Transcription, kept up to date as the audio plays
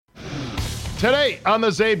Today on the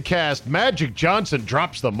Zabecast, Magic Johnson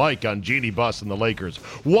drops the mic on Jeannie Buss and the Lakers.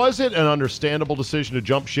 Was it an understandable decision to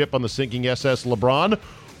jump ship on the sinking SS LeBron,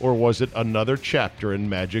 or was it another chapter in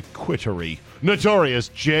Magic quittery? Notorious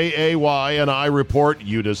J.A.Y. and I report,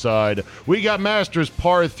 you decide. We got Masters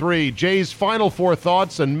Par 3, Jay's final four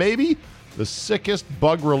thoughts, and maybe the sickest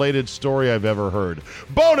bug-related story I've ever heard.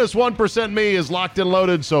 Bonus 1% Me is locked and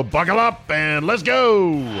loaded, so buckle up and let's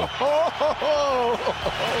go!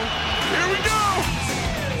 Here we go!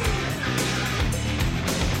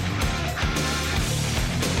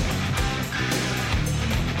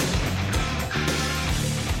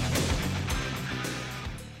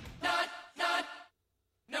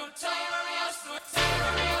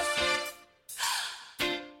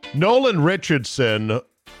 Nolan Richardson,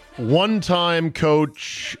 one-time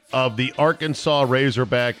coach of the Arkansas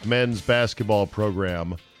Razorback men's basketball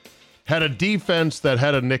program, had a defense that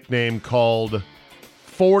had a nickname called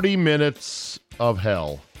 40 Minutes of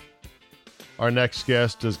Hell. Our next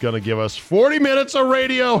guest is going to give us 40 minutes of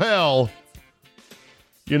radio hell.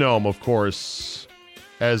 You know him, of course,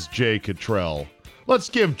 as Jay Cottrell. Let's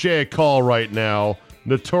give Jay a call right now.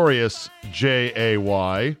 Notorious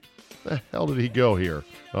J.A.Y. The hell did he go here?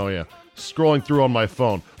 Oh, yeah. Scrolling through on my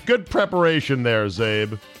phone. Good preparation there,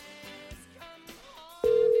 Zabe.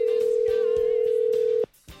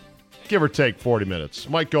 Give or take 40 minutes.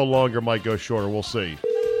 Might go longer, might go shorter. We'll see.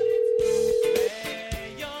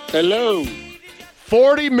 Hello.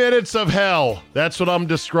 40 minutes of hell. That's what I'm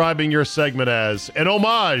describing your segment as. An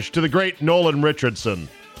homage to the great Nolan Richardson.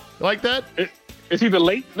 You like that? Is he the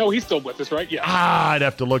late? No, he's still with us, right? Yeah. I'd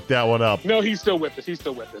have to look that one up. No, he's still with us. He's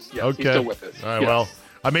still with us. Yes, Okay. He's still with us. All right, Yes. well,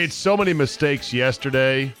 I made so many mistakes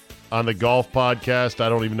yesterday on the golf podcast, I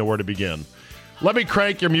don't even know where to begin. Let me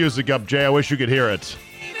crank your music up, Jay. I wish you could hear it.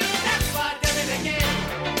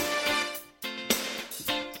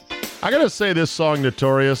 I gotta say, this song,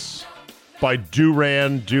 Notorious, by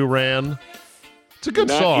Duran Duran, it's a good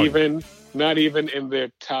song. Not even in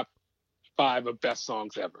their top 5 of best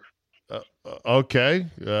songs ever. Okay,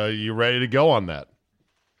 you ready to go on that?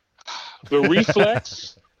 The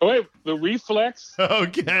Reflex. The Reflex.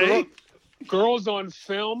 Okay. Girls on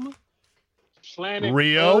Film. Planet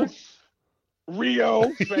Rio. Earth.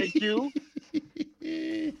 Rio. Thank you.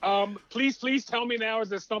 Please tell me now. Is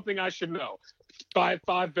there something I should know?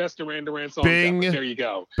 Five best Duran Duran songs. Bing. Ever. There you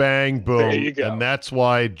go. Bang, boom. There you go. And that's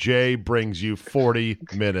why Jay brings you 40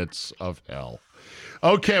 minutes of hell.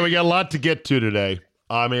 Okay, we got a lot to get to today.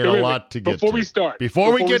 I mean, a lot to get to. Before we start.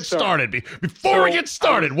 Before we get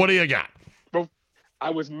started, what do you got? I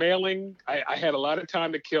was mailing. I had a lot of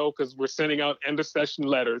time to kill because we're sending out end of session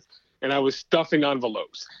letters, and I was stuffing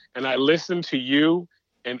envelopes. And I listened to you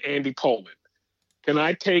and Andy Pollin. Can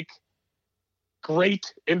I take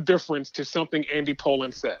great indifference to something Andy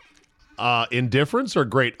Pollin said? Indifference or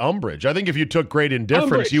great umbrage? I think if you took great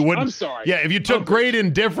indifference, you wouldn't. I'm sorry. Yeah, if you took great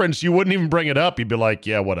indifference, you wouldn't even bring it up. You'd be like,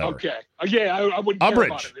 yeah, whatever. Okay. Yeah, I wouldn't care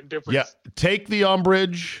about it. Indifference. Yeah, take the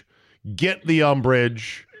umbrage, get the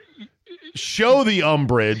umbrage. Show the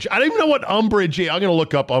umbrage. I don't even know what umbrage is. I'm going to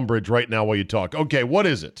look up umbrage right now while you talk. Okay, what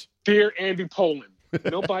is it? Dear Andy Pollin,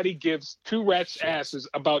 nobody gives two rats' asses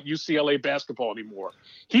about UCLA basketball anymore.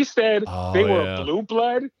 He said they were a blue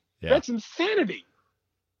blood. Yeah. That's insanity.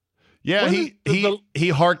 Yeah, he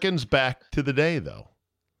harkens back to the day, though.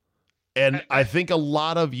 And I think a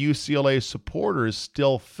lot of UCLA supporters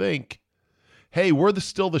still think, hey, we're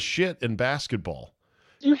still the shit in basketball.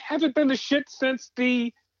 You haven't been the shit since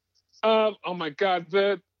the... oh my God,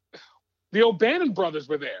 the O'Bannon brothers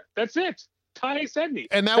were there. That's it. Ty Sedney.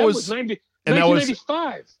 And that was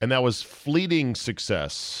 1985. And that was fleeting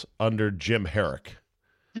success under Jim Herrick.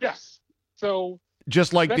 Yes. So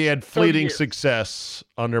just like they had fleeting success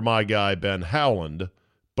under my guy Ben Howland,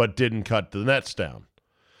 but didn't cut the nets down.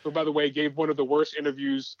 Who, by the way, gave one of the worst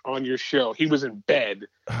interviews on your show. He was in bed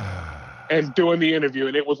and doing the interview,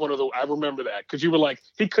 and it was one of the. I remember that because you were like,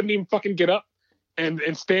 he couldn't even fucking get up and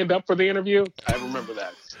stand up for the interview. I remember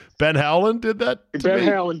that. Ben Howland did that? Ben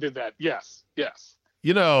Howland did that. Yes.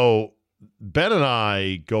 You know, Ben and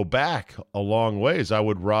I go back a long ways. I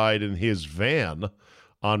would ride in his van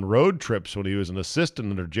on road trips when he was an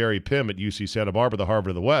assistant under Jerry Pym at UC Santa Barbara, the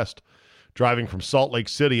Harvard of the West, driving from Salt Lake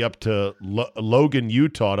City up to Logan,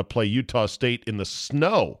 Utah to play Utah State in the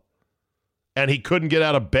snow. And he couldn't get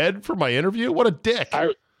out of bed for my interview? What a dick.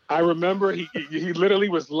 I remember he literally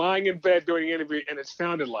was lying in bed during the interview, and it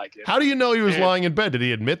sounded like it. How do you know he was lying in bed? Did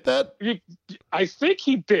he admit that? I think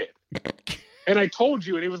he did. And I told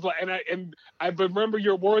you, and he was like, and I remember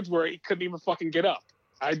your words where he couldn't even fucking get up.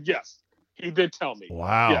 Yes, he did tell me.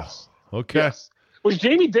 Wow. Yes. Okay. Yes. Was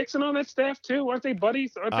Jamie Dixon on that staff too? Aren't they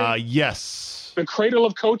buddies? Aren't they Yes. the cradle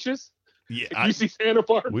of coaches? Yeah, at UC Santa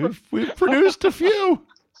Barbara. We've produced a few.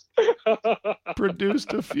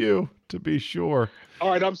 Produced a few, to be sure. All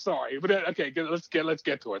right, I'm sorry, but okay, let's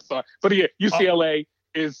get to it. Sorry, but yeah, UCLA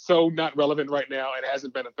is so not relevant right now and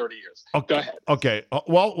hasn't been in 30 years. Okay, go ahead. Okay.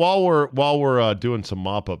 While we're doing some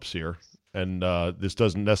mop-ups here, and this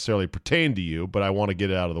doesn't necessarily pertain to you, but I want to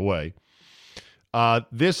get it out of the way.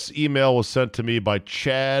 This email was sent to me by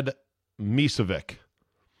Chad Misovic.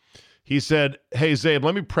 He said, "Hey, Zabe,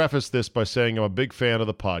 let me preface this by saying I'm a big fan of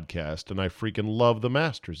the podcast, and I freaking love the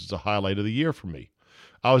Masters. It's a highlight of the year for me.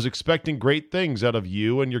 I was expecting great things out of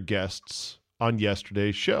you and your guests on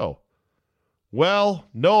yesterday's show. Well,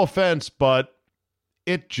 no offense, but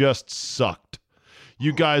it just sucked.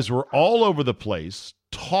 You guys were all over the place,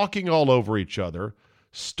 talking all over each other,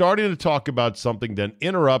 starting to talk about something, then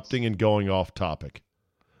interrupting and going off topic.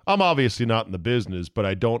 I'm obviously not in the business, but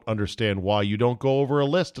I don't understand why you don't go over a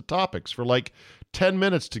list of topics for like 10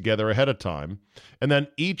 minutes together ahead of time, and then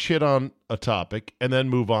each hit on a topic and then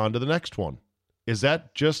move on to the next one. Is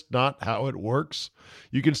that just not how it works?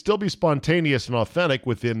 You can still be spontaneous and authentic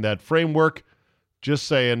within that framework. Just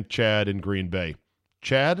saying, Chad in Green Bay."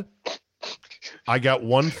 Chad, I got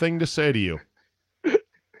one thing to say to you.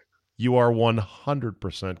 You are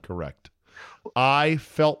 100% correct. I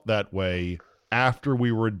felt that way after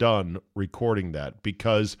we were done recording that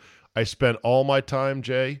because I spent all my time,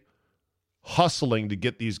 Jay, hustling to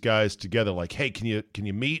get these guys together. Like, hey, can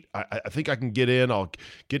you meet? I think I can get in. I'll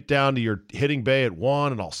get down to your hitting bay at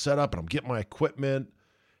 1 and I'll set up and I'll get my equipment.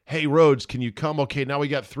 Hey, Rhodes, can you come? Okay, now we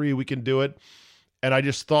got 3. We can do it. And I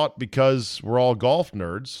just thought because we're all golf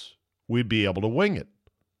nerds, we'd be able to wing it.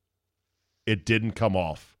 It didn't come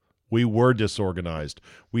off. We were disorganized.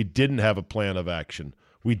 We didn't have a plan of action.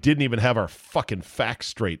 We didn't even have our fucking facts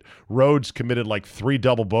straight. Rhodes committed like 3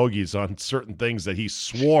 double bogeys on certain things that he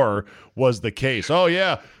swore was the case. Oh,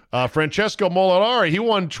 yeah, Francesco Molinari, he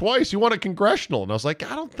won twice. He won a congressional. And I was like,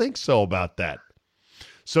 I don't think so about that.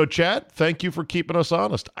 So, Chad, thank you for keeping us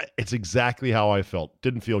honest. It's exactly how I felt.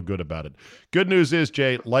 Didn't feel good about it. Good news is,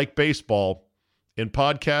 Jay, like baseball, in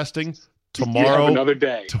podcasting, tomorrow, you have another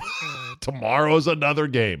day. Tomorrow's another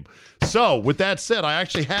game. So, with that said, I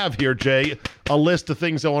actually have here, Jay, a list of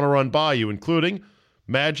things I want to run by you, including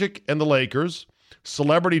Magic and the Lakers,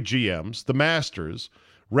 celebrity GMs, the Masters,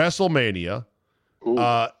 WrestleMania,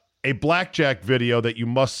 a blackjack video that you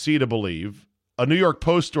must see to believe, a New York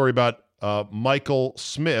Post story about Michael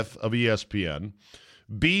Smith of ESPN,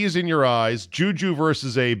 Bees in Your Eyes, Juju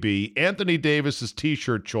versus AB, Anthony Davis's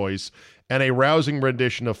T-shirt choice, and a rousing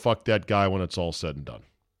rendition of Fuck That Guy when it's all said and done.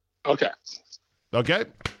 Okay. Okay?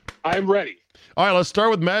 I'm ready. All right, let's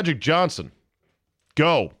start with Magic Johnson.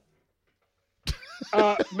 Go.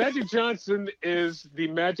 Magic Johnson is the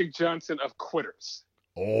Magic Johnson of quitters.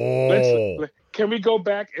 Oh. Can we go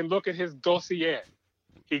back and look at his dossier?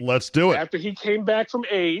 Let's do it. After he came back from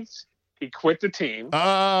AIDS, he quit the team.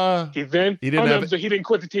 He didn't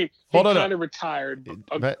quit the team. Hold he on. kind of retired.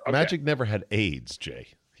 Okay. Magic never had AIDS, Jay.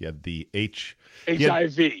 He had the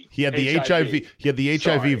HIV. He had the HIV. He had the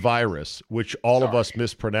HIV virus, which all of us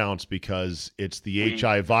mispronounce because it's the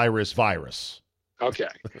HIV virus. Okay.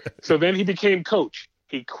 So then he became coach.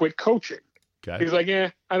 He quit coaching. Okay. He's like,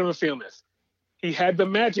 I don't feel this. He had the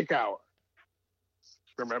Magic Hour.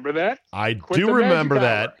 Remember that? I do remember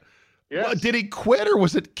that. Yes. Well, did he quit or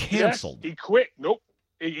was it canceled? Yes, he quit. Nope.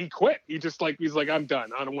 He quit. He's like, I'm done.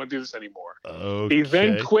 I don't want to do this anymore. Okay. He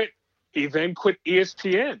then quit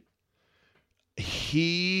ESPN.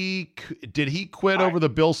 Did he quit over the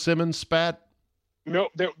Bill Simmons spat? No,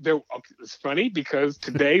 it's funny because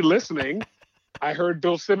today listening, I heard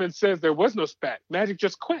Bill Simmons says there was no spat. Magic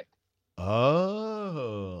just quit.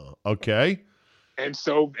 Oh, okay. And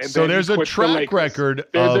so there's a track record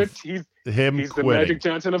of him he's quitting. The Magic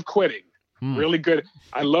Johnson of quitting. Really good.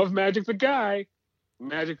 I love Magic the guy,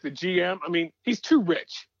 Magic the GM. I mean, he's too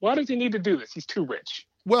rich. Why does he need to do this? He's too rich.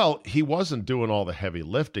 Well, he wasn't doing all the heavy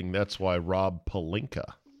lifting. That's why Rob Pelinka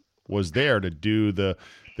was there to do the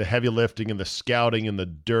heavy lifting and the scouting and the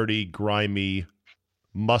dirty, grimy,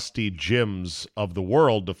 musty gyms of the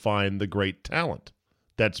world to find the great talent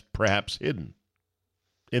that's perhaps hidden.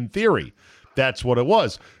 In theory, that's what it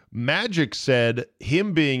was. Magic said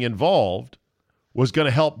him being involved was going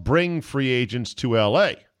to help bring free agents to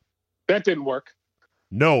L.A. That didn't work.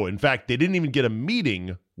 No, in fact, they didn't even get a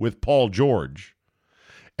meeting with Paul George.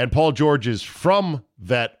 And Paul George is from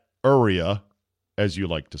that area, as you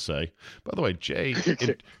like to say. By the way,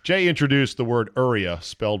 Jay introduced the word area,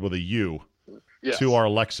 spelled with a U, to our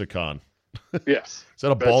lexicon. Yes. Is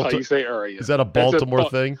that a That's how Baltimore? you say area. Is that a Baltimore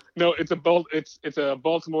thing? No, it's a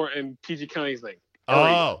Baltimore and PG County thing.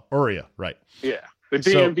 Oh, area, right. Yeah. The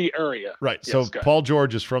DMV area. Right. Yes, So Paul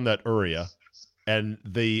George is from that area. And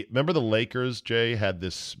remember the Lakers, Jay, had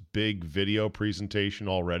this big video presentation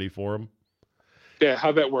all ready for him? Yeah,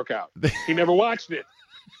 how'd that work out? He never watched it.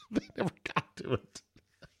 They never got to it.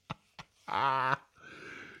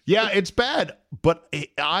 Yeah, it's bad. But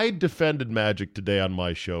I defended Magic today on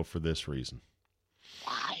my show for this reason.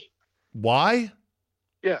 Why? Why?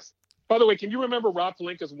 Yes. By the way, can you remember Rob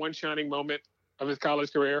Pelinka's one shining moment of his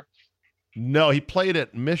college career? No, he played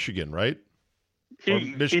at Michigan, right?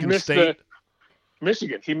 Michigan missed State.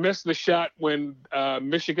 Michigan. He missed the shot when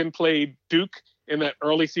Michigan played Duke in that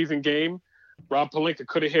early season game. Rob Pelinka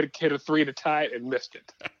could have hit a three to tie it and missed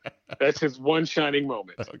it. That's his one shining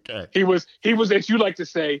moment. Okay. He was, as you like to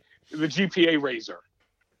say, the GPA raiser.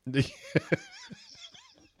 The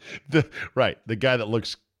guy that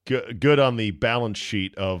looks good on the balance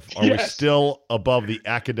sheet of are we still above the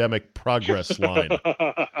academic progress line?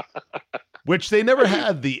 Which they never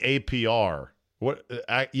had the APR.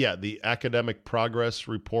 The academic progress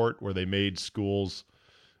report where they made schools,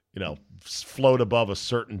 float above a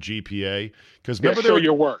certain GPA. Because show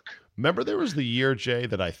your work. Remember there was the year, Jay,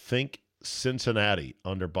 that I think Cincinnati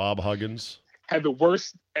under Bob Huggins had the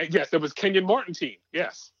worst. Yes, it was Kenyon Martin team.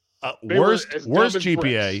 Yes, worst GPA.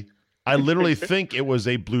 Bricks. I literally think it was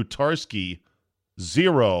a Blutarski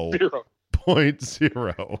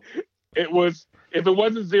 0.0. It was. If it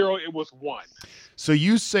wasn't 0, it was 1. So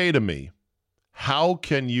you say to me, how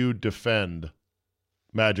can you defend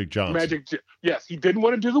Magic Johnson? Yes, he didn't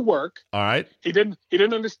want to do the work. All right. He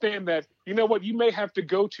didn't understand that, you know what, you may have to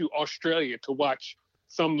go to Australia to watch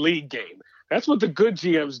some league game. That's what the good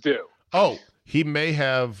GMs do. Oh, he may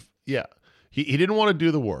have, He didn't want to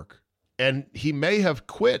do the work. And he may have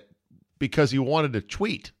quit because he wanted to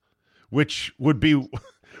tweet, which would be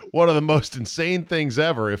one of the most insane things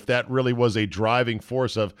ever if that really was a driving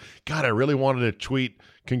force of, God, I really wanted to tweet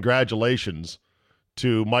congratulations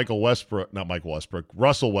to Russell Westbrook,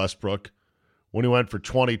 when he went for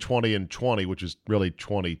 20, 20, and 20, which is really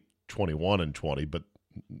 20, 21, and 20, but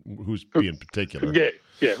who's being particular?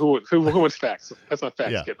 Yeah. Who wants facts? That's not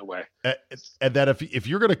facts getting away. And that if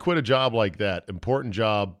you're going to quit a job like that, important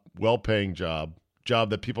job, well-paying job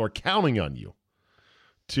that people are counting on you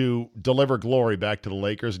to deliver glory back to the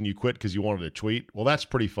Lakers, and you quit because you wanted to tweet, well, that's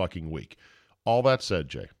pretty fucking weak. All that said,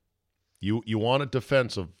 Jay, you want a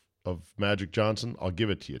defense of Magic Johnson? I'll give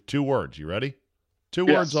it to you. 2 words. You ready? 2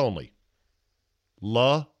 words only.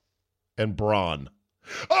 La and Braun.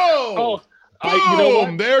 Oh! Boom! You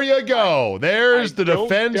know, there you go. There's the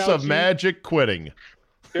defense of Magic quitting.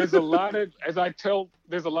 There's a lot of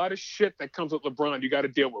shit that comes with LeBron. You got to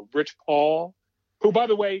deal with Rich Paul, who, by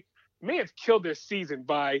the way, may have killed their season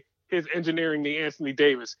by his engineering the Anthony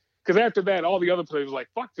Davis. Because after that, all the other players were like,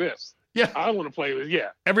 fuck this. Yeah. I don't want to play with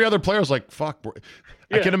Every other player was like, fuck.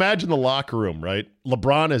 I can imagine the locker room, right?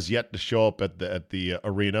 LeBron has yet to show up at the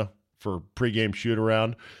arena for pregame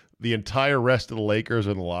shoot-around. The entire rest of the Lakers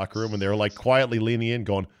are in the locker room, and they're like quietly leaning in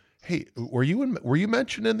going, hey, were you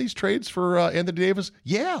mentioned in these trades for Anthony Davis?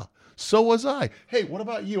 Yeah, so was I. Hey, what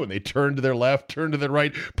about you? And they turn to their left, turn to their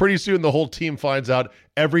right. Pretty soon the whole team finds out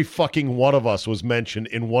every fucking one of us was mentioned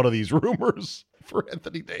in one of these rumors for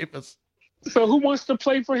Anthony Davis. So who wants to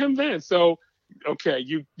play for him then? So, okay,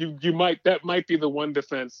 that might be the one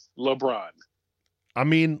defense, LeBron. I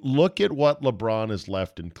mean, look at what LeBron has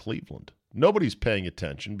left in Cleveland. Nobody's paying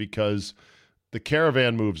attention because the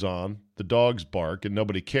caravan moves on, the dogs bark, and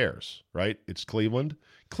nobody cares, right? It's Cleveland.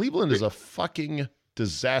 Cleveland is a fucking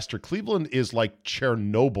disaster. Cleveland is like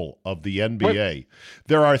Chernobyl of the NBA.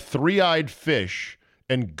 There are 3-eyed fish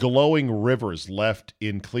and glowing rivers left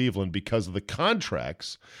in Cleveland because of the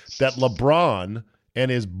contracts that LeBron and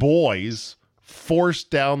his boys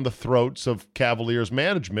forced down the throats of Cavaliers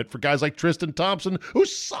management for guys like Tristan Thompson, who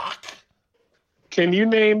suck. Can you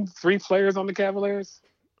name 3 players on the Cavaliers?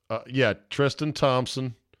 Tristan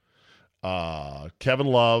Thompson, Kevin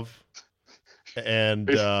Love, and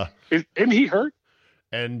isn't he hurt?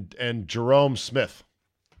 And Jerome Smith.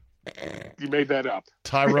 You made that up.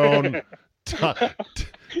 Tyrone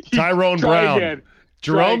Brown. Again.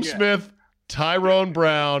 Jerome Smith, Tyrone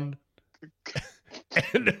Brown.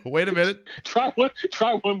 And wait a minute. Try one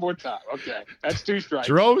more time. Okay, that's 2 strikes.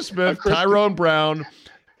 Jerome Smith, Tyrone Brown,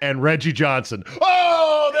 and Reggie Johnson.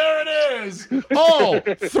 Oh, there it is. Oh,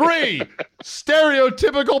 3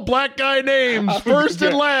 stereotypical black guy names, first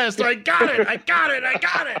and last. I got it.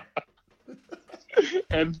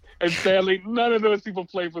 and sadly, none of those people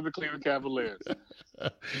play for the Cleveland Cavaliers.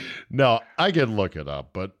 No, I can look it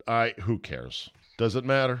up, but who cares? Does it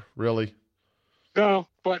matter, really? No,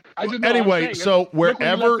 but I just know anyway. So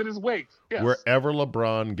wherever his wake. Yes. wherever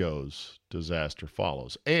LeBron goes, disaster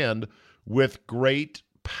follows, and with great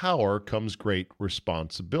power comes great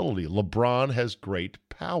responsibility. LeBron has great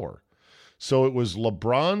power, so it was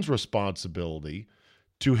LeBron's responsibility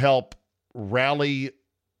to help rally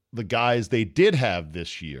the guys they did have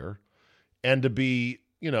this year, and to be,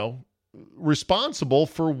 responsible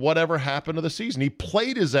for whatever happened to the season. He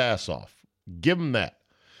played his ass off. Give him that.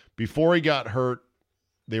 Before he got hurt,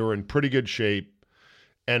 they were in pretty good shape.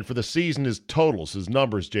 And for the season, his totals, his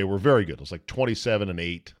numbers, Jay, were very good. It was like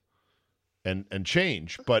 27-8 and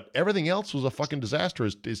change. But everything else was a fucking disaster.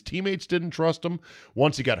 His teammates didn't trust him.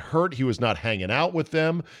 Once he got hurt, he was not hanging out with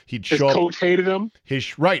them. His coach hated him.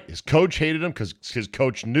 His coach hated him because his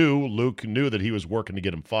coach Luke knew that he was working to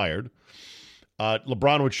get him fired.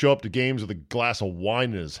 LeBron would show up to games with a glass of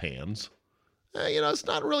wine in his hands. It's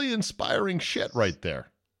not really inspiring shit right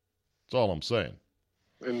there. That's all I'm saying.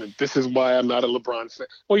 And this is why I'm not a LeBron fan.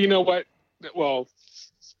 Well, you know what? Well,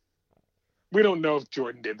 we don't know if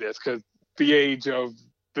Jordan did this because the age of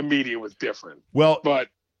the media was different. Well, but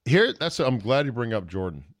I'm glad you bring up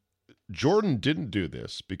Jordan. Jordan didn't do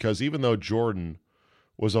this because even though Jordan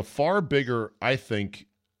was a far bigger, I think,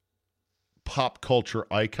 pop culture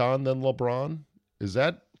icon than LeBron, is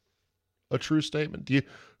that a true statement?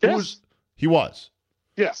 Yes. He was?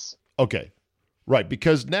 Yes. Okay. Right,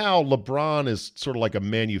 because now LeBron is sort of like a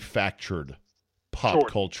manufactured pop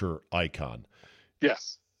culture icon.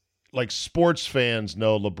 Yes. Like sports fans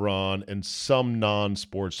know LeBron and some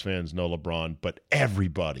non-sports fans know LeBron, but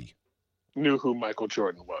everybody knew who Michael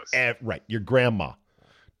Jordan was. Right. Your grandma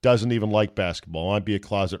doesn't even like basketball. I'd be a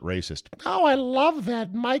closet racist. Oh, I love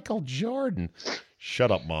that Michael Jordan.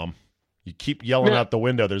 Shut up, Mom. You keep yelling out the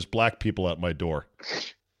window. There's black people at my door.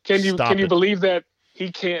 Can you believe that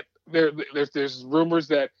he can't? There's rumors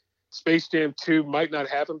that Space Jam 2 might not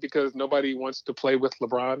happen because nobody wants to play with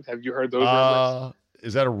LeBron. Have you heard those rumors?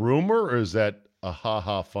 Is that a rumor or is that a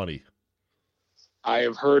ha-ha funny? I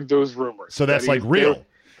have heard those rumors. So that's like real.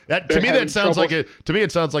 To me, it sounds like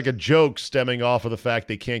a joke stemming off of the fact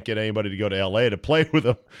they can't get anybody to go to LA to play with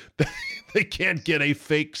them. They can't get a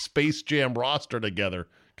fake Space Jam roster together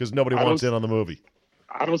because nobody wants in on the movie.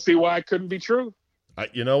 I don't see why it couldn't be true.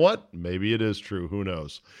 You know what? Maybe it is true. Who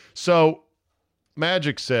knows? So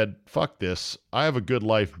Magic said, fuck this. I have a good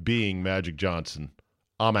life being Magic Johnson.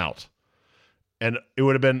 I'm out. And it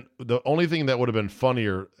would have been the only thing that would have been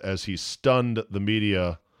funnier as he stunned the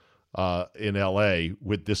media in L.A.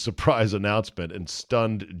 with this surprise announcement and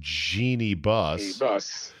stunned Jeannie Buss.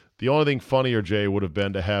 The only thing funnier, Jay, would have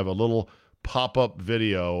been to have a little pop-up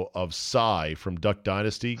video of Psy from Duck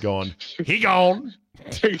Dynasty going, he gone.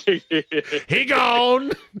 He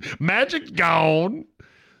gone. Magic gone.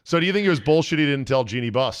 So do you think it was bullshit he didn't tell Jeannie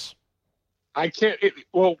Buss? I can't.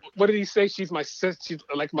 What did he say? She's my sister. She's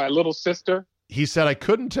like my little sister. He said, I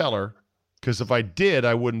couldn't tell her because if I did,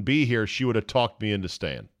 I wouldn't be here. She would have talked me into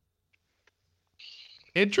staying.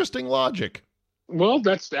 Interesting logic. Well,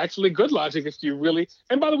 that's actually good logic if you really.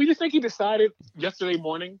 And by the way, do you think he decided yesterday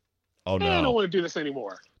morning? Oh, no. I don't want to do this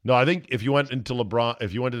anymore. No, I think if you went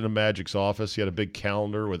into Magic's office, he had a big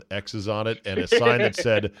calendar with X's on it and a sign that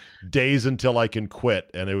said days until I can quit.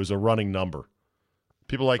 And it was a running number.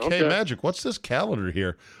 People are like, hey, Magic, what's this calendar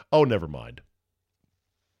here? Oh, never mind.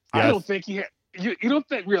 Yeah, I don't think he had. You don't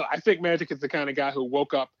think real? I think Magic is the kind of guy who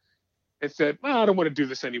woke up and said, I don't want to do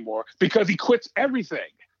this anymore because he quits everything.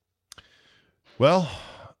 Well,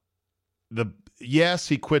 yes,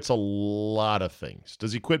 he quits a lot of things.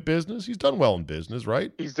 Does he quit business? He's done well in business,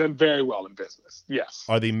 right? He's done very well in business, yes.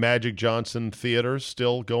 Are the Magic Johnson theaters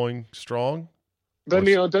still going strong? Doesn't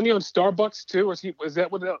he own Starbucks too? Or is that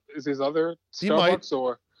what is his other Starbucks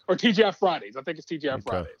or TGI Fridays? I think it's TGI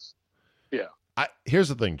Fridays. Yeah. Here's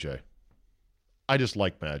the thing, Jay. I just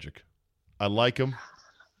like Magic. I like him.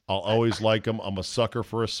 I'll always like him. I'm a sucker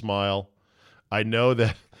for a smile. I know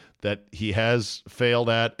that he has failed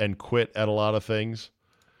at and quit at a lot of things.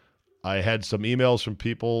 I had some emails from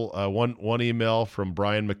people. One email from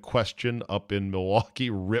Brian McQuestion up in Milwaukee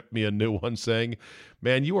ripped me a new one saying,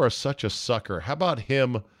 man, you are such a sucker. How about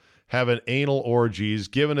him having anal orgies,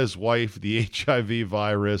 giving his wife the HIV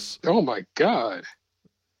virus? Oh, my God.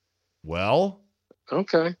 Well...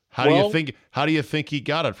 Okay. How do you think he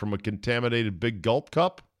got it from a contaminated big gulp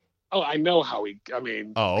cup? Oh, I know how he. I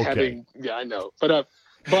mean, okay. I know, but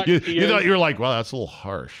you thought you were like, well, that's a little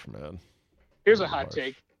harsh, man. Here's a hot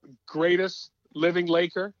take: greatest living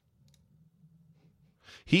Laker.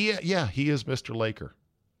 He is Mr. Laker.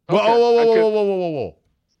 Whoa, Okay, whoa, whoa, I whoa, could- whoa, whoa, whoa, whoa, whoa.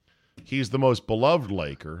 He's the most beloved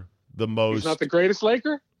Laker. The He's most not the greatest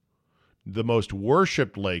Laker.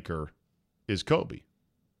 worshipped Laker is Kobe.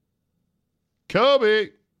 Kobe.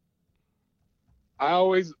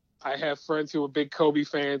 I have friends who are big Kobe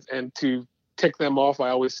fans, and to tick them off, I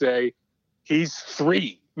always say he's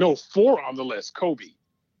 4 on the list. Kobe,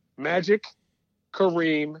 Magic,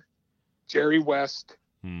 Kareem, Jerry West,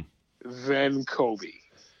 then Kobe.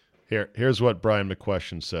 Here's what Brian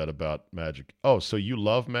McQuestion said about Magic. Oh, so you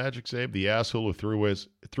love Magic, Zabe? The asshole who threw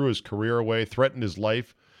his career away, threatened his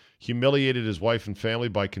life, humiliated his wife and family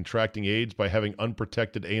by contracting AIDS by having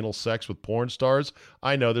unprotected anal sex with porn stars?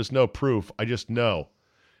 I know, there's no proof. I just know.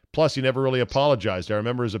 Plus, he never really apologized. I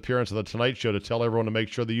remember his appearance on The Tonight Show to tell everyone to make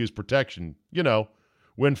sure they use protection. You know,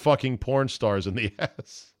 when fucking porn stars in the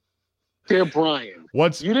ass. Dear Brian,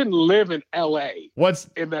 you didn't live in L.A.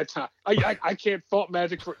 in that time. I can't fault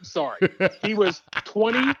Magic for. Sorry, he was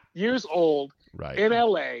 20 years old in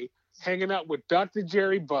L.A. hanging out with Dr.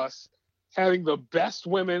 Jerry Buss, having the best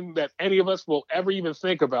women that any of us will ever even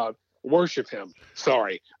think about worship him.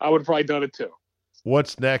 Sorry, I would have probably done it too.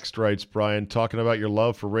 What's next, writes Brian, talking about your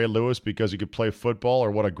love for Ray Lewis because he could play football,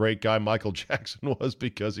 or what a great guy Michael Jackson was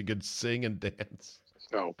because he could sing and dance?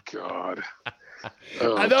 Oh, God.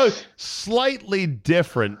 I know, slightly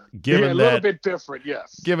different, given a that, little bit different,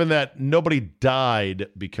 yes. Given that nobody died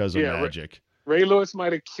because of Magic. Ray Lewis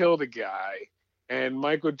might have killed a guy, and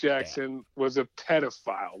Michael Jackson was a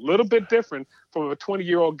pedophile. A little bit different from a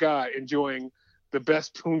 20-year-old guy enjoying the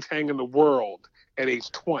best poontang in the world at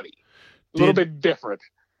age 20. A little bit different.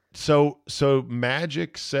 So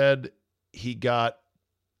Magic said he got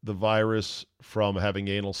the virus from having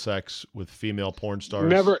anal sex with female porn stars?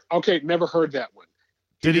 Never heard that one.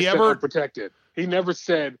 Did he ever? Unprotected. He never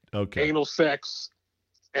said okay. Anal sex.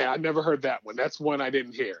 And I never heard that one. That's one I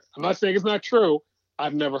didn't hear. I'm not saying it's not true.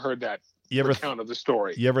 I've never heard that account of the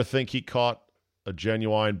story. You ever think he caught a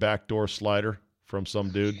genuine backdoor slider from some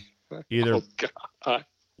dude? Either. Oh, God.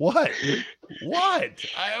 What? You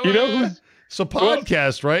know who's... It's a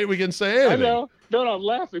podcast, right? We can say anything. I know. No, I'm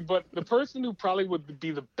laughing. But the person who probably would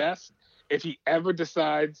be the best if he ever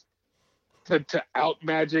decides to out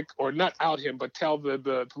Magic, or not out him, but tell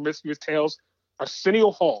the promiscuous tales,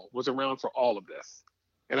 Arsenio Hall was around for all of this.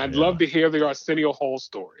 And I'd love to hear the Arsenio Hall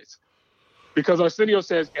stories. Because Arsenio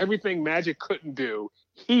says everything Magic couldn't do,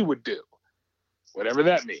 he would do. Whatever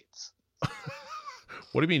that means.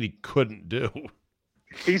 What do you mean he couldn't do?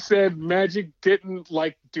 He said Magic didn't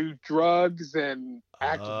do drugs and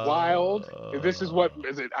act wild. This is what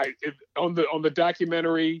is it? On the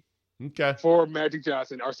documentary for Magic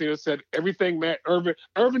Johnson. Arsenio said everything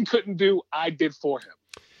Irvin couldn't do, I did for him.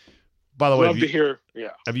 By the way,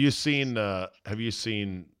 have you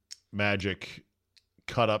seen Magic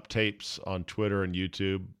cut up tapes on Twitter and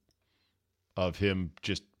YouTube of him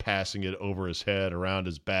just passing it over his head, around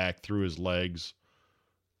his back, through his legs?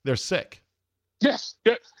 They're sick. Yes.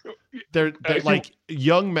 They're like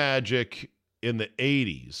young Magic in the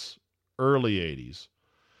 80s, early 80s.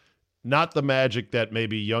 Not the Magic that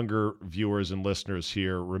maybe younger viewers and listeners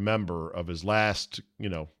here remember of his last,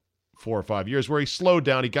 4 or 5 years, where he slowed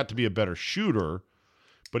down. He got to be a better shooter,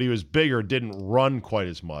 but he was bigger, didn't run quite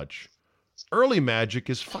as much. Early Magic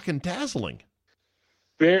is fucking dazzling.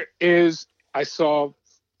 I saw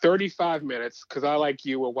 35 minutes, because I, like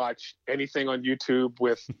you, will watch anything on YouTube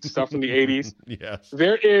with stuff from the 80s. Yes.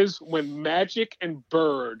 There is when Magic and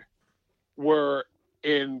Bird were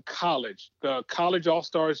in college. The college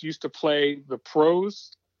all-stars used to play the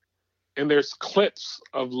pros, and there's clips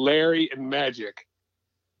of Larry and Magic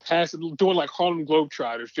doing like Harlem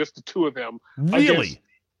Globetrotters, just the two of them. Really?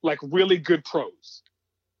 Against, really good pros.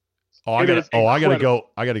 I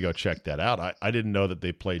gotta go check that out. I didn't know that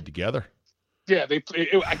they played together. Yeah,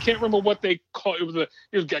 I can't remember what they call it.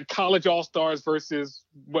 It was college all stars versus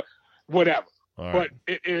whatever. But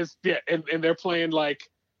it is and they're playing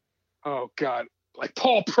oh God,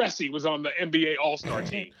 Paul Pressey was on the NBA All Star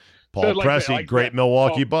team. Paul Pressey, great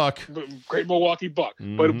Milwaukee Buck. Great Milwaukee Buck.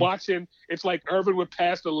 Mm-hmm. But watching, it's like Irvin would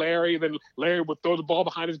pass to Larry, then Larry would throw the ball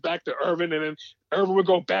behind his back to Irvin, and then Irvin would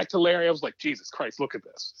go back to Larry. I was like, Jesus Christ, look at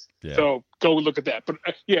this. Yeah. So go look at that. But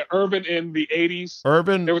Irvin in the 80s,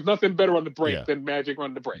 there was nothing better on the break than Magic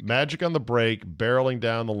on the break. Magic on the break, barreling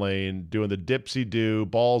down the lane, doing the dipsy-do,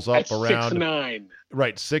 balls up at around. 6'9".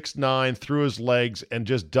 Right, 6'9", through his legs, and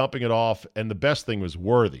just dumping it off. And the best thing was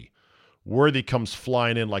Worthy. Worthy comes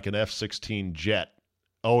flying in like an F-16 jet,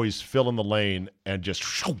 always filling the lane and just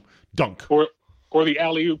dunk. Or the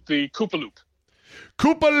alley-oop, the Koopa Loop.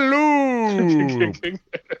 Koopa Loop!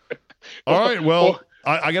 All right, well,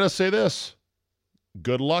 I got to say this.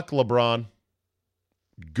 Good luck, LeBron.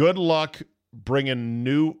 Good luck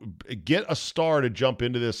get a star to jump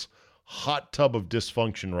into this hot tub of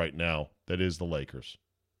dysfunction right now that is the Lakers.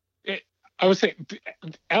 I would say,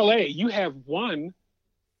 L.A., you have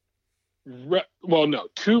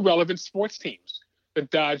two relevant sports teams: the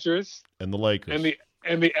Dodgers and the Lakers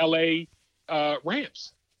and the L.A.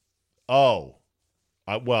 Rams. Oh,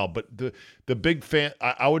 but the big fan.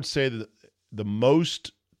 I would say that the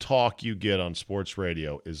most talk you get on sports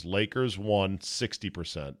radio is Lakers 1,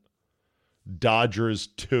 60%, Dodgers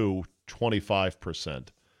 2, 25%.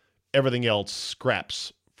 Everything else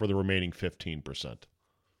scraps for the remaining 15%.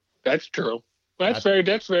 That's true. That's very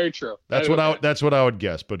true. That's what I would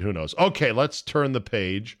guess, but who knows? Okay, let's turn the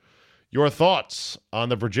page. Your thoughts on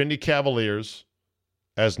the Virginia Cavaliers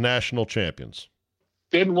as national champions?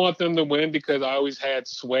 Didn't want them to win because I always had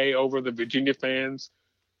sway over the Virginia fans.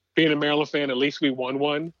 Being a Maryland fan, at least we won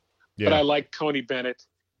one. Yeah. But I like Tony Bennett,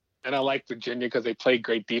 and I like Virginia because they play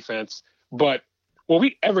great defense. But will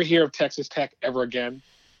we ever hear of Texas Tech ever again?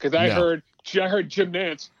 Because I heard Jim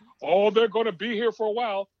Nantz, they're going to be here for a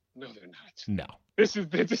while. No, they're not. No. This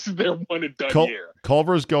is their one and done year.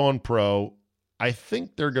 Culver's going pro. I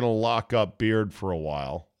think they're going to lock up Beard for a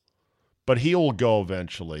while, but he will go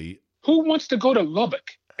eventually. Who wants to go to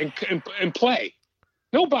Lubbock and play?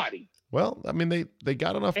 Nobody. Well, I mean, they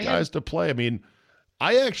got enough guys to play. I mean,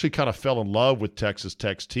 I actually kind of fell in love with Texas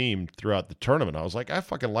Tech's team throughout the tournament. I was like, I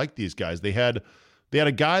fucking like these guys. They had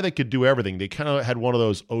a guy that could do everything. They kind of had one of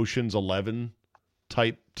those Ocean's 11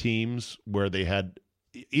 type teams where they had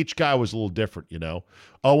each guy was a little different, you know.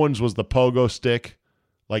 Owens was the pogo stick,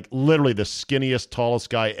 like literally the skinniest, tallest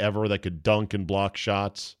guy ever that could dunk and block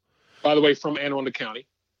shots. By the way, from Anne Arundel County.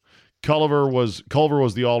 Culver was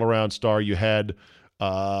the all-around star. You had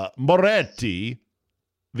Moretti,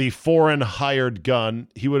 the foreign hired gun.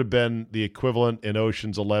 He would have been the equivalent in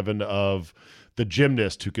Ocean's 11 of the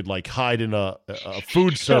gymnast who could like hide in a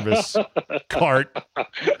food service cart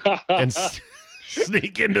and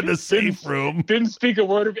sneak into the safe room. Didn't speak a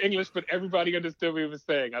word of English, but everybody understood what he was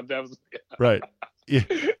saying. Right.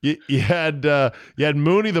 You had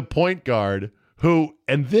Mooney, the point guard, who,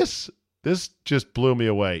 and this just blew me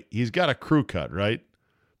away. He's got a crew cut, right?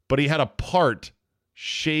 But he had a part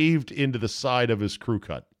shaved into the side of his crew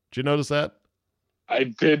cut. Did you notice that? I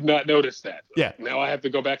did not notice that. Yeah. Now I have to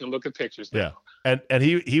go back and look at pictures now. Yeah. And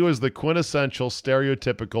he was the quintessential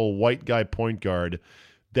stereotypical white guy point guard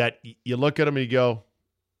that you look at him and you go,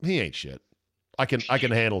 he ain't shit. I can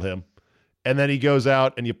handle him. And then he goes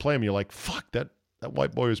out and you play him, you're like, fuck, that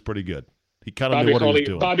white boy was pretty good. He kind of knew what he was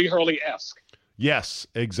doing. Bobby Hurley-esque. Yes,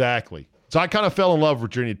 exactly. So I kind of fell in love with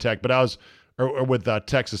Virginia Tech, but I was with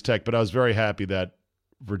Texas Tech, but I was very happy that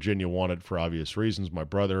Virginia won it for obvious reasons. My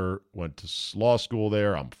brother went to law school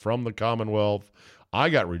there. I'm from the Commonwealth. I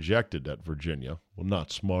got rejected at Virginia. Well,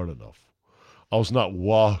 not smart enough. I was not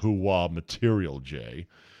wahoo-wah material, Jay.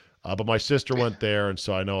 But my sister went there, and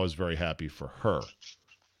so I know I was very happy for her.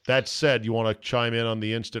 That said, you want to chime in on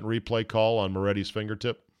the instant replay call on Moretti's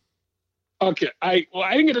fingertip? Okay. I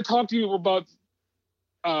didn't get to talk to you about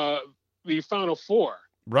the Final Four.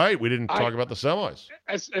 Right. We didn't talk about the semis.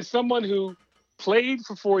 As someone who played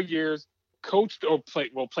for 4 years, coached or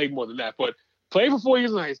played more than that, but played for 4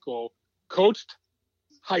 years in high school, coached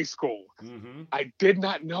high school. Mm-hmm. I did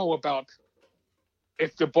not know about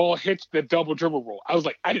if the ball hits the double dribble rule. I was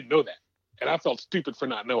like, I didn't know that. And I felt stupid for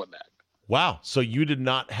not knowing that. Wow. So you did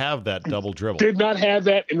not have that double dribble. Did not have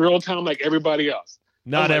that in real time like everybody else.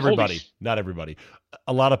 Not everybody. Not everybody.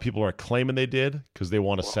 A lot of people are claiming they did because they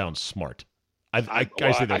want to sound smart. I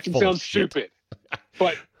say that I can sound stupid.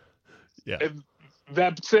 But yeah.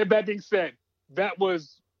 That being said, that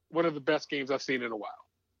was one of the best games I've seen in a while.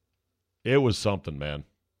 It was something, man.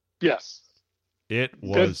 Yes. It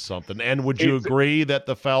was something. And would you agree that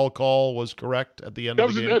the foul call was correct at the end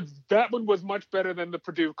of the game? That one was much better than the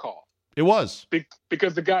Purdue call. It was.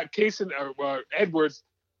 Because the guy, Edwards,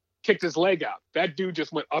 kicked his leg out. That dude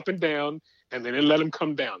just went up and down, and then it let him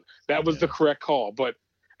come down. That was the correct call.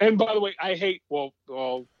 And by the way, I hate,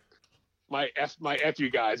 my F you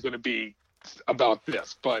guy is going to be about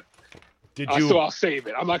this, but so I'll save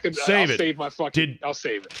it. I'm not going to save my fucking, I'll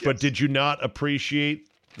save it. Yes. But did you not appreciate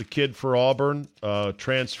the kid for Auburn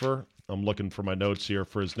transfer? I'm looking for my notes here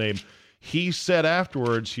for his name. He said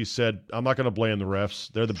afterwards, I'm not going to blame the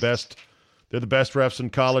refs. They're the best refs in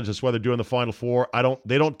college. That's why they're doing the Final Four.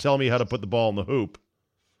 They don't tell me how to put the ball in the hoop.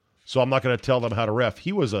 So I'm not going to tell them how to ref.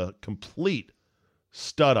 He was a complete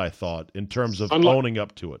stud, I thought, in terms of owning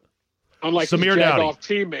up to it. Unlike Samir his Jagoff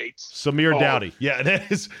teammates. Samir Dowdy. Yeah,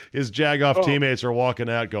 his Jagoff teammates are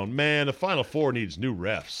walking out going, man, the Final Four needs new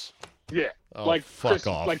refs. Yeah. Oh, like fuck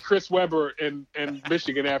off. like Chris Webber in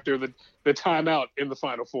Michigan after the timeout in the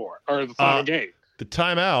Final Four or the final game. The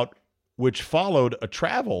timeout, which followed a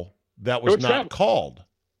travel that was not called.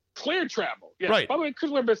 Clear travel. Yeah. Right. By the way,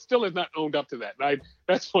 Chris Webber still has not owned up to that.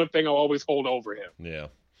 That's one thing I'll always hold over him. Yeah.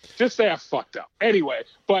 Just say I fucked up. Anyway,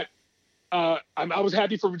 but I was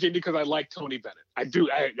happy for Virginia because I like Tony Bennett. I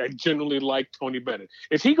do. I genuinely like Tony Bennett.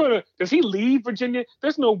 Does he leave Virginia?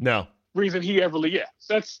 There's no reason he ever leave. Yeah.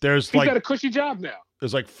 He's got a cushy job now.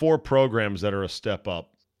 There's like 4 programs that are a step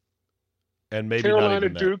up. And maybe Carolina, not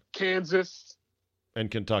even Duke, Kansas.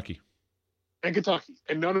 And Kentucky. And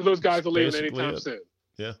none of those guys are leaving anytime soon.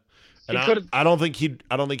 Yeah. And I don't think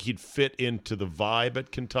he'd fit into the vibe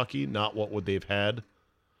at Kentucky, not what would they've had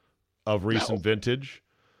of recent vintage.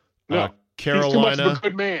 No. Carolina, he's too much of a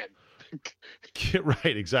good man.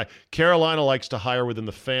 Right, exactly. Carolina likes to hire within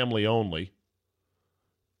the family only.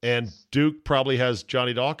 And Duke probably has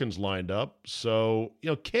Johnny Dawkins lined up. So,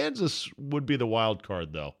 Kansas would be the wild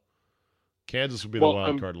card, though. Kansas would be the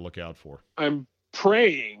wild card to look out for. I'm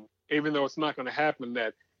praying, even though it's not going to happen,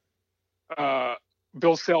 that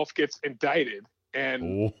Bill Self gets indicted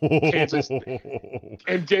and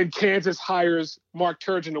Kansas hires Mark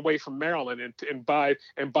Turgeon away from Maryland and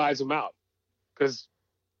buys him out because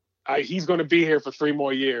he's going to be here for 3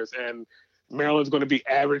 more years and Maryland's going to be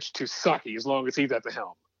average to sucky as long as he's at the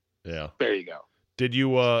helm. Yeah, there you go. Did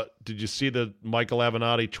you see the Michael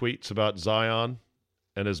Avenatti tweets about Zion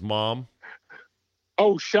and his mom?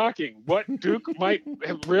 Oh, shocking. What? Duke might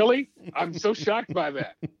 – really? I'm so shocked by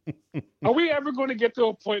that. Are we ever going to get to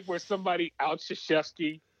a point where somebody outs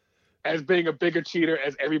Krzyzewski as being a bigger cheater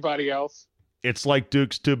as everybody else? It's like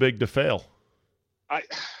Duke's too big to fail.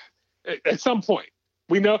 At some point.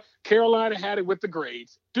 We know Carolina had it with the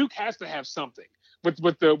grades. Duke has to have something with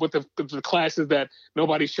the classes that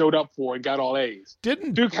nobody showed up for and got all A's.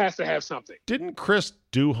 Duke has to have something. Didn't Chris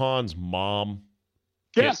Duhon's mom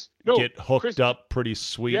get hooked up pretty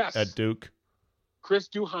sweet at Duke? Chris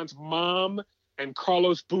Duhon's mom and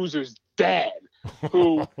Carlos Boozer's dad,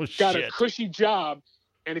 who got a cushy job,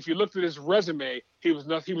 and if you looked at his resume, he was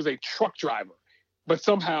a truck driver, but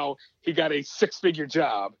somehow he got a 6-figure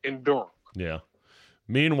job in Durham. Yeah.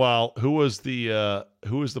 Meanwhile, who was the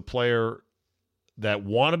player that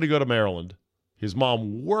wanted to go to Maryland? His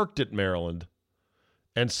mom worked at Maryland,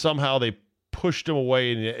 and somehow they pushed him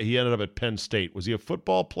away, and he ended up at Penn State. Was he a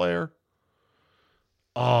football player?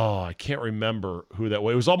 Oh, I can't remember who that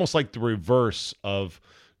was. It was almost like the reverse of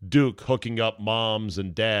Duke hooking up moms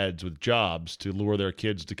and dads with jobs to lure their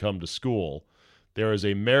kids to come to school. There is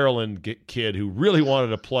a Maryland kid who really wanted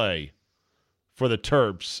to play for the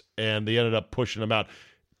Terps, and they ended up pushing him out.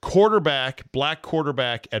 Black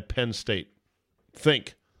quarterback at Penn State.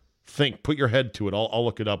 Think. Put your head to it. I'll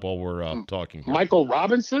look it up while we're talking here. Michael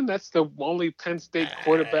Robinson? That's the only Penn State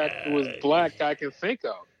quarterback who was black I can think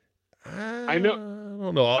of. I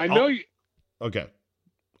don't know. I know you. Okay.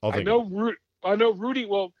 I know Rudy.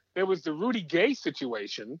 Well, there was the Rudy Gay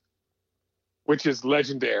situation, which is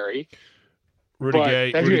legendary. Rudy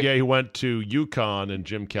Gay, who went to UConn and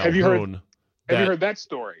Jim Calhoun. Have you heard that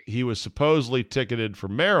story? He was supposedly ticketed for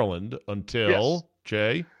Maryland until,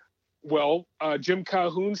 Jay? Well, Jim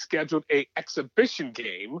Calhoun scheduled a exhibition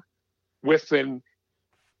game with an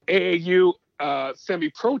AAU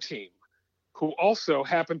semi-pro team who also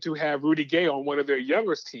happened to have Rudy Gay on one of their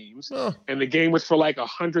youngest teams, and the game was for like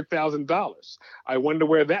 $100,000. I wonder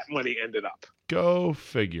where that money ended up. Go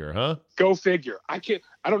figure, huh? Go figure. I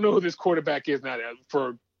don't know who this quarterback is now.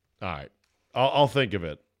 All right, I'll think of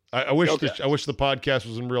it. I wish the podcast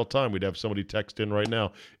was in real time. We'd have somebody text in right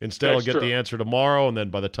now. Instead, I'll get the answer tomorrow, and then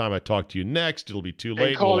by the time I talk to you next, it'll be too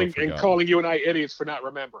late. And calling you and I idiots for not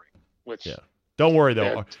remembering. Don't worry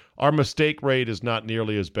though. Our mistake rate is not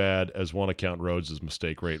nearly as bad as One Account Rhodes'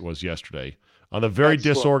 mistake rate was yesterday on the very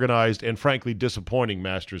disorganized and frankly disappointing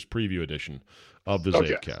Masters preview edition of the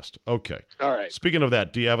Zabecast. Okay. All right. Speaking of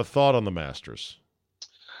that, do you have a thought on the Masters?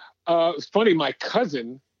 It's funny. My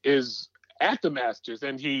cousin is at the Masters,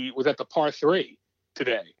 and he was at the par 3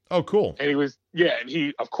 today. Oh, cool. And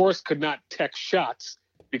he of course could not text shots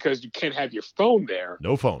because you can't have your phone there.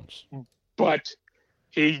 No phones. But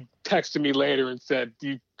he texted me later and said,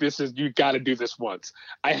 you got to do this once.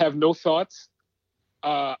 I have no thoughts.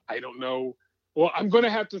 I don't know. Well, I'm going to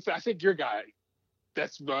have to I think your guy,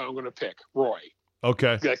 that's what I'm going to pick, Roy.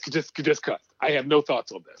 Okay. Yeah, just cut. I have no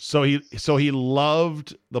thoughts on this. So he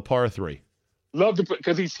loved the par 3. Loved it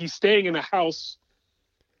because he's staying in a house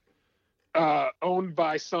owned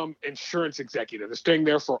by some insurance executive. They're staying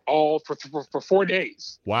there for 4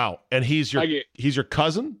 days. Wow. And he's your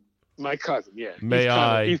cousin? My cousin, yeah.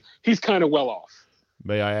 May he's kind of well off.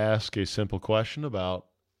 May I ask a simple question about,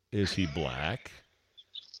 is he black?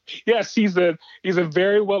 Yes, he's a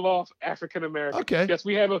very well off African American. Okay. Yes,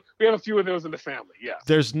 we have a few of those in the family. Yes.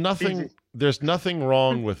 There's nothing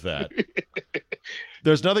wrong with that.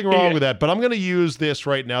 There's nothing wrong with that, but I'm going to use this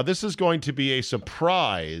right now. This is going to be a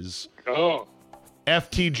surprise. Oh.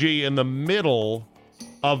 FTG in the middle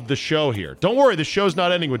of the show here. Don't worry, the show's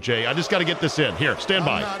not ending with Jay. I just got to get this in. Here, stand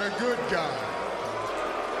by. I'm not a good guy.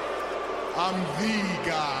 I'm the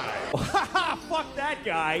guy. Fuck that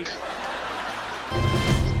guy.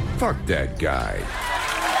 Fuck that guy.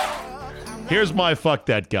 Here's my fuck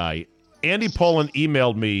that guy. Andy Pollin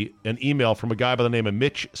emailed me an email from a guy by the name of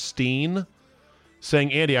Mitch Steen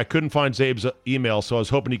saying, Andy, I couldn't find Zabe's email, so I was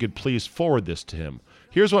hoping you could please forward this to him.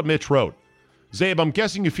 Here's what Mitch wrote. Zabe, I'm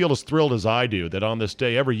guessing you feel as thrilled as I do that on this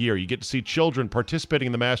day every year you get to see children participating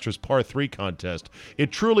in the Masters Par 3 contest.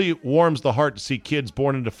 It truly warms the heart to see kids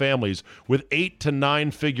born into families with 8 to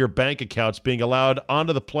 9-figure bank accounts being allowed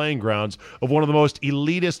onto the playing grounds of one of the most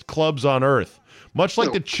elitist clubs on earth. Much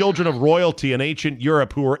like the children of royalty in ancient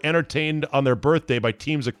Europe who were entertained on their birthday by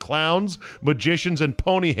teams of clowns, magicians, and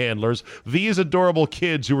pony handlers, these adorable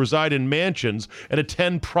kids who reside in mansions and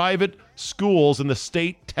attend private schools in the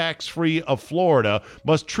state tax-free of Florida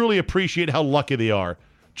must truly appreciate how lucky they are.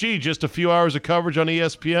 Gee, just a few hours of coverage on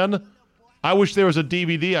ESPN? I wish there was a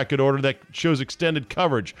DVD I could order that shows extended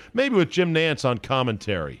coverage, maybe with Jim Nantz on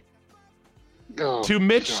commentary. Oh, To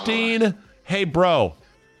Mitch Steen, hey, bro.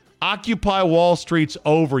 Occupy Wall Street's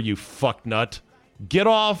over, you fucknut. Get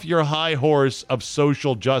off your high horse of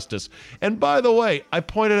social justice. And by the way, I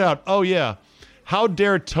pointed out, oh yeah, how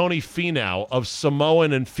dare Tony Finau of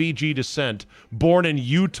Samoan and Fiji descent, born in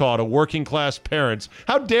Utah to working-class parents,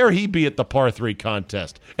 how dare he be at the Par 3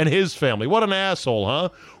 contest? And his family. What an asshole, huh?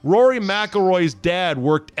 Rory McIlroy's dad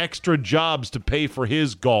worked extra jobs to pay for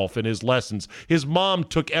his golf and his lessons. His mom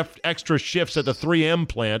took extra shifts at the 3M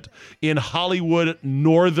plant in Hollywood,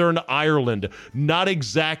 Northern Ireland. Not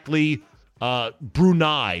exactly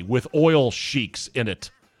Brunei with oil sheiks in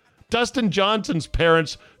it. Dustin Johnson's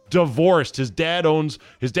parents divorced. His dad runs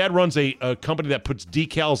a company that puts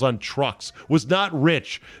decals on trucks. Was not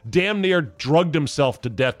rich. Damn near drugged himself to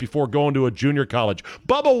death before going to a junior college.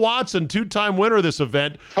 Bubba Watson, 2-time winner of this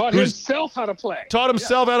event. Taught himself how to play. Taught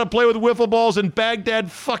himself how to play with wiffle balls in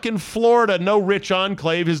Baghdad, fucking Florida. No rich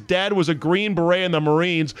enclave. His dad was a Green Beret in the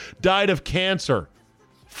Marines. Died of cancer.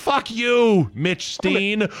 Fuck you, Mitch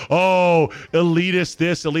Steen. Oh, elitist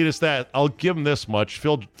this, elitist that. I'll give him this much.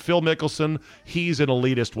 Phil Mickelson, he's an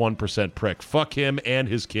elitist 1% prick. Fuck him and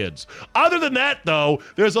his kids. Other than that, though,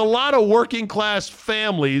 there's a lot of working class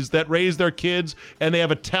families that raise their kids and they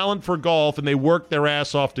have a talent for golf and they work their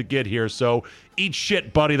ass off to get here. So eat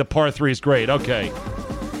shit, buddy. The Par 3 is great. Okay.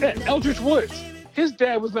 Yeah, Eldridge Woods. His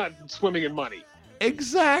dad was not swimming in money.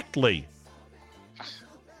 Exactly.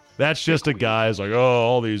 That's just a guy who's like, oh,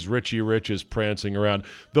 all these Richie Riches prancing around.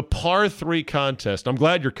 The Par 3 contest, I'm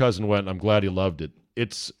glad your cousin went, and I'm glad he loved it.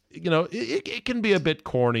 It's, you know, it can be a bit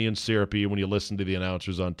corny and syrupy when you listen to the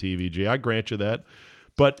announcers on TVG. I grant you that.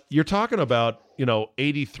 But you're talking about, you know,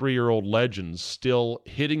 83-year-old legends still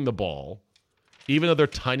hitting the ball, even though they're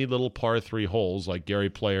tiny little Par 3 holes like Gary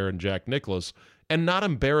Player and Jack Nicklaus, and not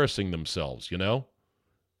embarrassing themselves, you know?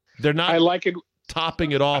 They're not... I like it.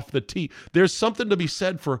 Topping it off the tee. There's something to be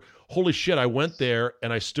said for, holy shit, I went there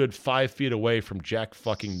and I stood 5 feet away from Jack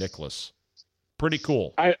fucking Nicklaus. Pretty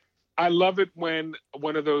cool. I love it when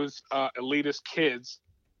one of those elitist kids,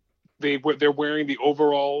 they're wearing the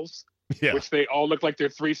overalls, which they all look like they're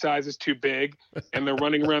 3 sizes too big, and they're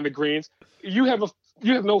running around the greens. You have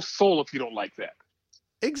no soul if you don't like that.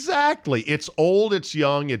 Exactly. It's old, it's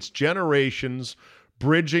young, it's generations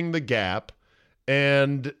bridging the gap,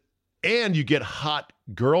 and you get hot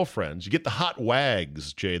girlfriends. You get the hot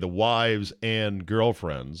wags, Jay, the wives and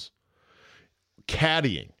girlfriends,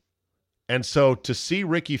 caddying. And so to see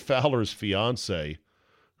Ricky Fowler's fiance,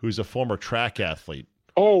 who's a former track athlete.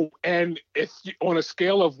 Oh, and if on a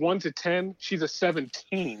scale of 1 to 10, she's a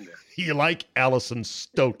 17. You like Allison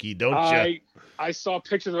Stokey, don't you? I saw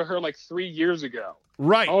pictures of her like 3 years ago.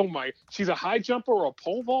 Right. Oh, my. She's a high jumper or a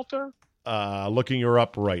pole vaulter? Looking her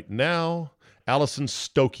up right now. Allison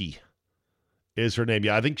Stokey is her name.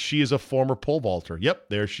 Yeah, I think she is a former pole vaulter. Yep,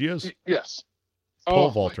 there she is. Yes. Pole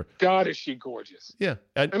vaulter. My God, is she gorgeous? Yeah,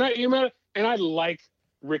 and I like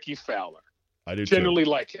Ricky Fowler. I do generally too.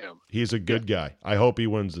 Like him. He's a good guy. I hope he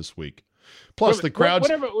wins this week. Plus, the crowds.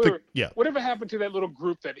 Whatever happened to that little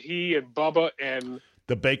group that he and Bubba and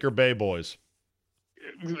the Baker Bay Boys?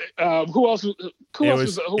 Who else?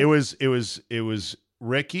 It was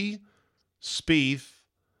Ricky, Spieth,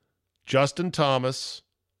 Justin Thomas,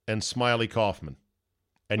 and Smiley Kaufman.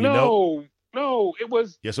 And no, it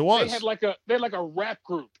was. Yes, it was. They had like a rap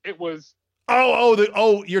group. It was.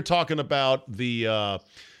 You're talking about the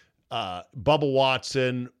Bubba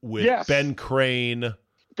Watson with Ben Crane.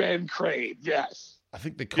 Ben Crane, yes. I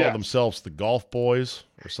think they called themselves the Golf Boys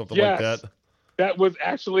or something like that. That was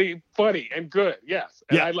actually funny and good. Yes,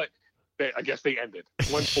 and I guess they ended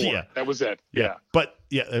 1-4. Yeah. That was it. Yeah, but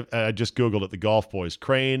I just googled it. The Golf Boys: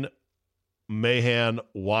 Crane, Mahan,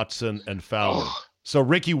 Watson, and Fowler. So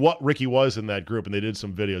Ricky was in that group, and they did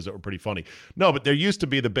some videos that were pretty funny. No, but there used to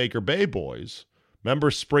be the Baker Bay Boys.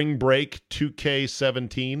 Remember Spring Break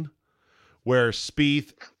 2K17, where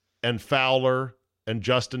Spieth and Fowler and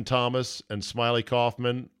Justin Thomas and Smiley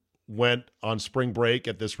Kaufman went on spring break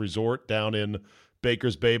at this resort down in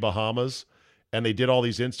Baker's Bay, Bahamas, and they did all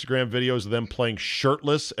these Instagram videos of them playing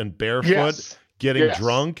shirtless and barefoot, getting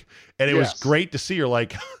drunk, and it was great to see. You're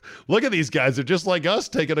like, look at these guys. They're just like us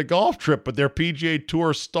taking a golf trip, but they're PGA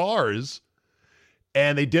Tour stars.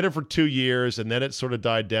 And they did it for 2 years, and then it sort of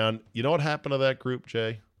died down. You know what happened to that group,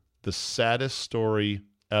 Jay? The saddest story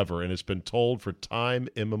ever, and it's been told for time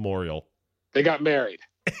immemorial. They got married.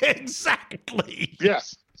 Exactly.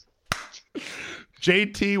 Yes.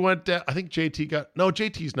 JT went down. I think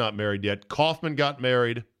JT's not married yet. Kaufman got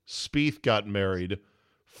married. Spieth got married.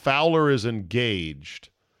 Fowler is engaged.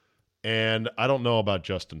 And I don't know about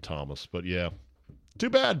Justin Thomas, but yeah. Too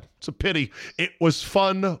bad. It's a pity. It was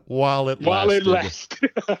fun while it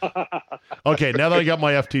lasted. Okay, now that I got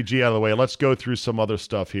my FTG out of the way, let's go through some other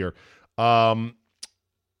stuff here.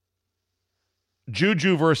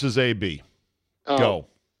 Juju versus AB. Go.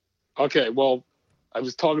 Okay, well, I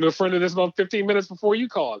was talking to a friend of this about 15 minutes before you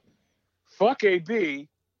called. Fuck AB,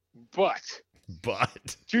 but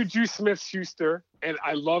Juju Smith-Schuster, and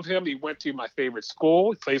I love him. He went to my favorite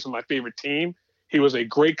school. He plays for my favorite team. He was a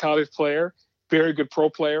great college player, very good pro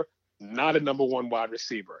player, not a number one wide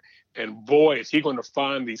receiver. And boy, is he going to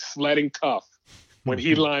find the sledding tough when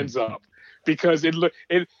he lines up, because it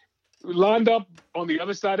lined up on the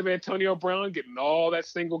other side of Antonio Brown, getting all that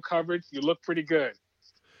single coverage. You look pretty good.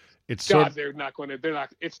 It's not going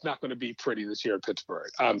to be pretty this year in Pittsburgh.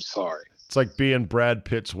 I'm sorry. It's like being Brad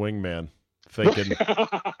Pitt's wingman, thinking,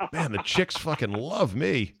 man, the chicks fucking love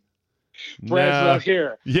me. Brad's not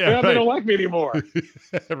here. Yeah, right. They don't like me anymore.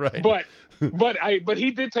 Right. But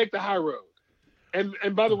he did take the high road.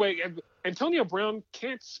 And by the way, Antonio Brown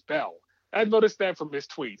can't spell. I noticed that from his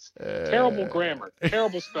tweets. Terrible grammar,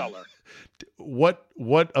 terrible speller.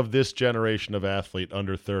 What of this generation of athlete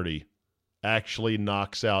under 30 actually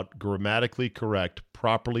knocks out grammatically correct,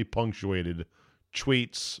 properly punctuated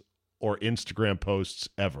tweets or Instagram posts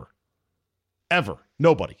ever? Ever.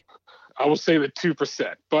 Nobody. I will say the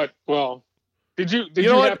 2%. But, well, did you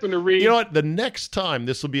happen to read? You know what? The next time,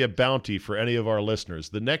 this will be a bounty for any of our listeners.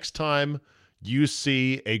 The next time you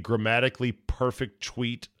see a grammatically perfect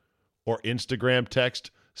tweet or Instagram text,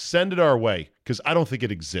 send it our way, because I don't think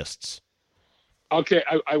it exists. Okay,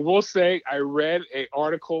 I will say I read an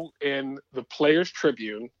article in the Players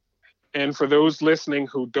Tribune, and for those listening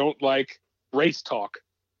who don't like race talk,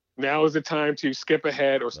 now is the time to skip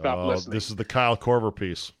ahead or stop listening. This is the Kyle Korver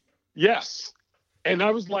piece. Yes. And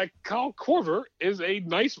I was like, Kyle Korver is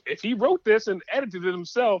if he wrote this and edited it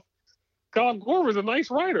himself, Kyle Korver is a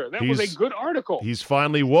nice writer. That was a good article. He's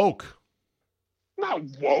finally woke. Not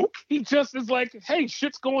woke. He just is like, hey,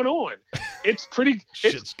 shit's going on. It's pretty.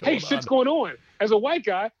 Shit's going on. As a white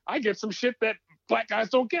guy, I get some shit that black guys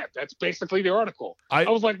don't get. That's basically the article. I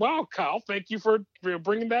was like, wow, Kyle, thank you for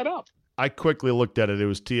bringing that up. I quickly looked at it. It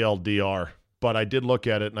was TLDR, but I did look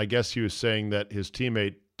at it, and I guess he was saying that his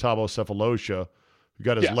teammate Thabo Sefolosha, who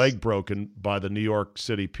got his leg broken by the New York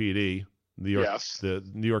City PD, the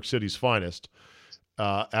New York City's finest,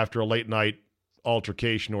 after a late night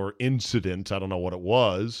altercation or incident, I don't know what it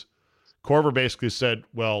was. Korver basically said,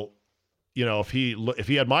 well, you know, if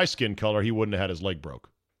he had my skin color, he wouldn't have had his leg broke.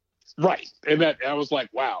 Right. And that I was like,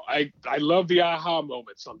 wow, I love the aha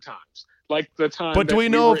moment sometimes. Like the time. But do we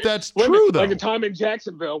know if that's true, though? Like the time in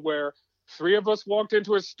Jacksonville where three of us walked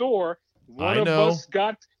into a store. Only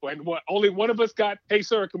one of us got, hey,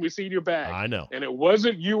 sir, can we see your bag? I know. And it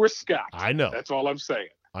wasn't you or Scott. I know. That's all I'm saying.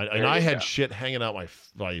 I had shit hanging out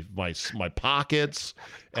my pockets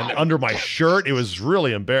and under my shirt. It was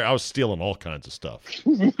really embarrassing. I was stealing all kinds of stuff.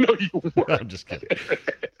 No, you weren't. I'm just kidding.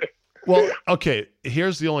 Well, okay,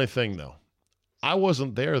 here's the only thing, though. I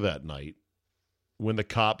wasn't there that night when the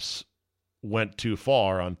cops went too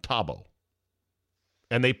far on Thabo.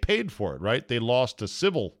 And they paid for it, right? They lost a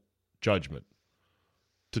civil judgment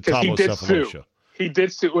to Thabo Sefolosha. He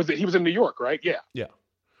did sue. He was in New York, right? Yeah. Yeah.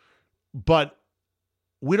 But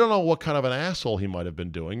we don't know what kind of an asshole he might have been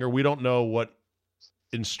doing, or we don't know what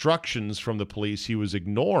instructions from the police he was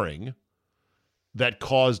ignoring that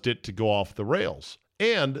caused it to go off the rails.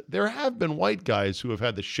 And there have been white guys who have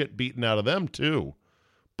had the shit beaten out of them, too,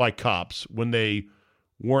 by cops when they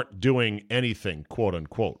weren't doing anything, quote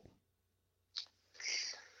unquote.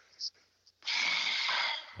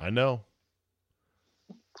 I know.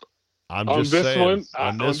 I'm on just this saying. one,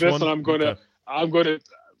 I'm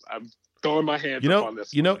throwing my hands up on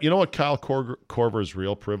this. You know what Kyle Korver's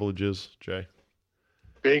real privilege is, Jay?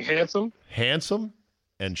 Being handsome? Handsome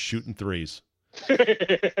and shooting threes.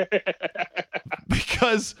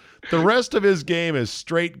 Because the rest of his game is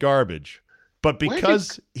straight garbage. But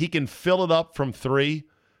because he can fill it up from three,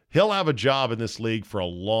 he'll have a job in this league for a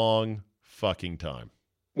long fucking time.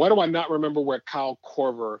 Why do I not remember where Kyle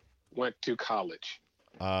Korver went to college?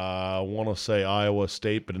 I want to say Iowa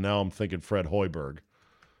State, but now I'm thinking Fred Hoiberg.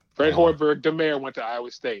 Fred Hoiberg, DeMare went to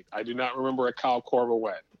Iowa State. I do not remember where Kyle Korver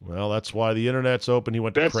went. Well, that's why the internet's open. He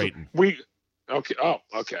went to Creighton. Okay. Oh,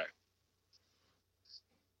 okay.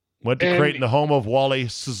 Went to Creighton, the home of Wally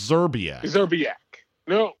Szczerbiak.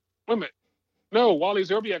 No, wait a minute. No, Wally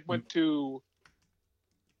Szczerbiak went to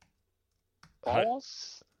Ball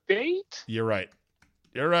State? You're right.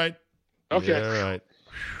 Okay. You're right.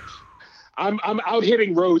 I'm out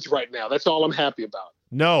hitting roads right now. That's all I'm happy about.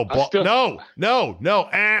 No.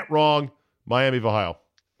 Wrong. Miami of Ohio.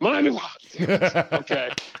 Okay.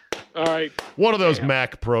 All right. One of those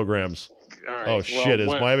MAC programs. All right. Oh, shit. Is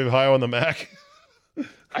Miami of Ohio on the MAC?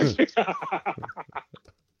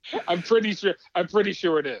 I'm pretty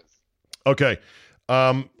sure it is. Okay.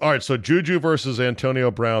 All right. So Juju versus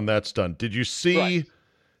Antonio Brown. That's done. Did you see? Right.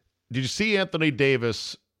 Did you see Anthony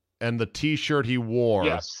Davis and the T-shirt he wore?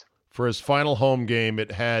 Yes. For his final home game, it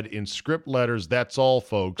had in script letters, "That's all,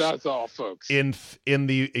 folks." That's all, folks. In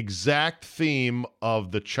the exact theme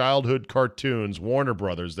of the childhood cartoons, Warner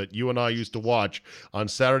Brothers, that you and I used to watch on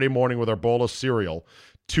Saturday morning with our bowl of cereal,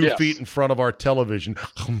 2 feet in front of our television.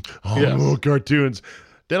 Cartoons.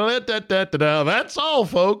 That's all,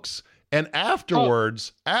 folks. And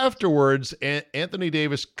afterwards, Anthony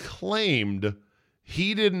Davis claimed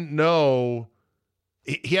he didn't know.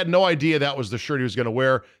 He had no idea that was the shirt he was going to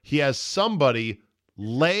wear. He has somebody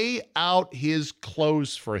lay out his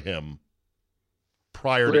clothes for him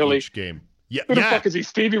prior to each game. Yeah, Who the fuck is he,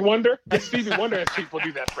 Stevie Wonder? Stevie Wonder has people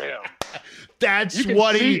do that for him. That's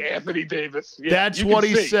what Anthony Davis. Yeah, that's what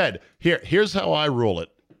he said. Here's how I rule it.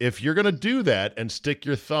 If you're going to do that and stick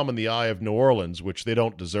your thumb in the eye of New Orleans, which they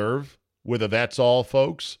don't deserve, with a "that's all,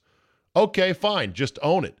 folks," okay, fine. Just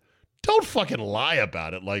own it. Don't fucking lie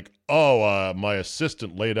about it like, my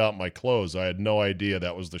assistant laid out my clothes. I had no idea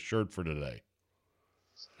that was the shirt for today.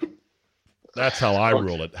 That's how I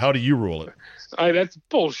rule it. How do you rule it? That's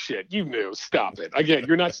bullshit. You knew. Stop it. Again,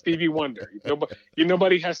 you're not Stevie Wonder.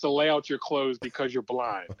 Nobody has to lay out your clothes because you're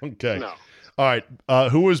blind. Okay. No. All right.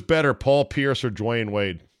 Who was better, Paul Pierce or Dwayne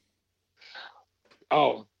Wade?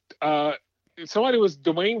 Somebody was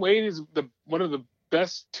Dwayne Wade is one of the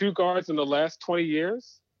best two guards in the last 20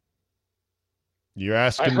 years. You're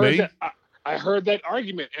asking me? I heard that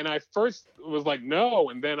argument, and I first was like, no,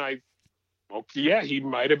 and then he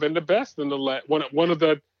might have been the best in the one of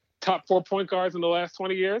the top 4 point guards in the last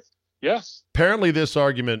 20 years. Yes. Apparently, this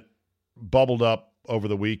argument bubbled up over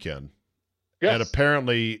the weekend, and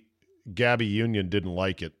apparently, Gabby Union didn't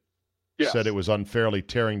like it. Yes. Said it was unfairly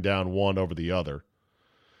tearing down one over the other.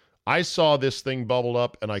 I saw this thing bubbled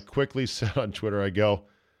up, and I quickly said on Twitter, I go,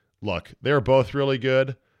 look, they're both really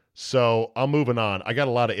good. So I'm moving on. I got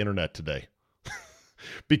a lot of internet today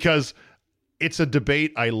because it's a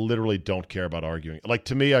debate I literally don't care about arguing. Like,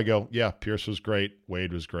 to me, I go, yeah, Pierce was great.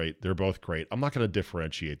 Wade was great. They're both great. I'm not going to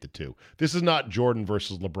differentiate the two. This is not Jordan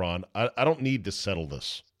versus LeBron. I don't need to settle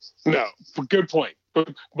this. No, good point.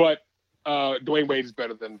 But Dwayne Wade is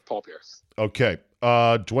better than Paul Pierce. Okay.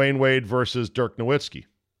 Dwayne Wade versus Dirk Nowitzki.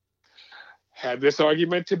 Had this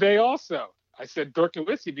argument today also. I said Dirk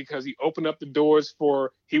Nowitzki because he opened up the doors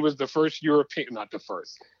he was the first European, not the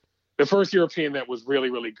first. The first European that was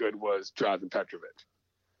really, really good was Drazen Petrovic.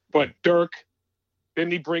 But Dirk,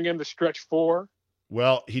 didn't he bring in the stretch 4?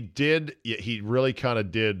 Well, he did. He really kind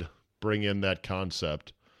of did bring in that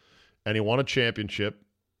concept. And he won a championship.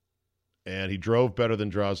 And he drove better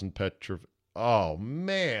than Drazen Petrovic. Oh,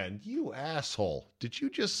 man, you asshole. Did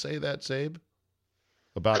you just say that, Zabe?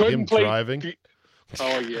 About him driving?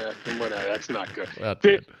 Oh, yeah. That's not good.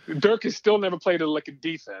 Good. Dirk has still never played a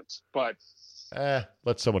defense, but...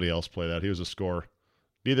 let somebody else play that. He was a scorer.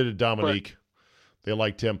 Neither did Dominique. Right. They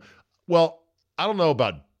liked him. Well, I don't know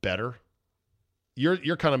about better.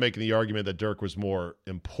 You're kind of making the argument that Dirk was more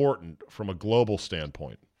important from a global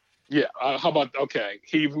standpoint. Yeah. How about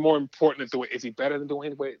He's more important than Dwayne. Is he better than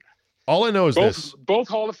Dwayne Wade? All I know is this. Both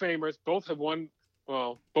Hall of Famers. Both have won.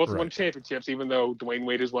 Well, both have won Right. championships, even though Dwayne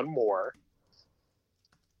Wade has won more.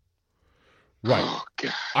 Right. Oh,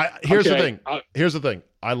 God. Here's the thing.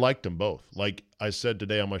 I liked them both. Like I said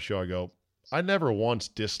today on my show, I never once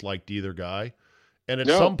disliked either guy. And at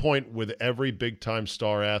some point with every big-time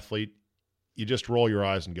star athlete, you just roll your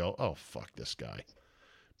eyes and go, oh, fuck this guy.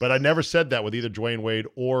 But I never said that with either Dwayne Wade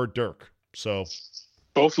or Dirk. So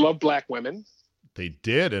both love black women. They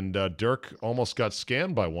did, and Dirk almost got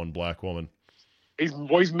scammed by one black woman.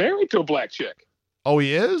 He's married to a black chick. Oh,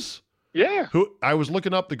 he is? Yeah. Who? I was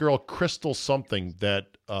looking up the girl Crystal something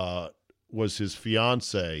that was his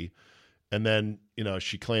fiance, and then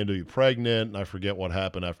she claimed to be pregnant, and I forget what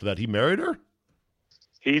happened after that. He married her?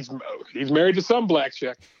 He's married to some black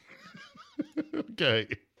chick. Okay.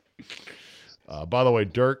 By the way,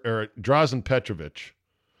 Drazen Petrovic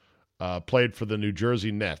played for the New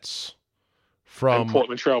Jersey Nets and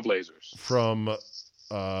Portland Trailblazers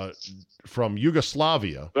from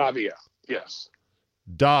Yugoslavia. Yes.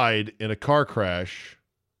 Died in a car crash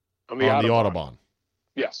on the Autobahn.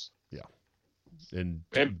 Yes. Yeah. In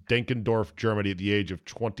Denkendorf, Germany, at the age of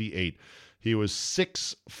 28. He was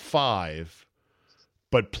 6'5",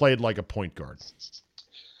 but played like a point guard.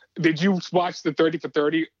 Did you watch the 30 for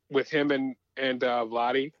 30 with him and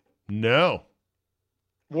Vlade? No.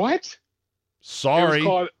 What? Sorry.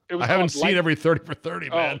 I haven't seen every 30 for 30,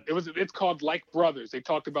 man. It's called Like Brothers. They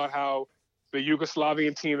talked about how the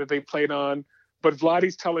Yugoslavian team that they played on, but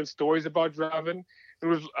Vlade's telling stories about Draven.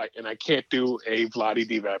 And I can't do a Vlade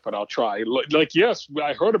diva, but I'll try. Like, yes,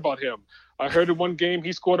 I heard about him. I heard in one game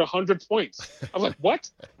he scored 100 points. I was like, what?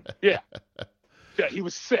 Yeah. Yeah, he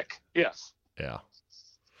was sick. Yes. Yeah.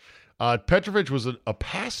 Petrovic was a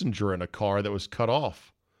passenger in a car that was cut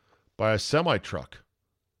off by a semi-truck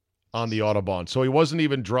on the Autobahn. So he wasn't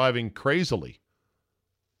even driving crazily,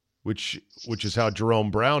 which is how Jerome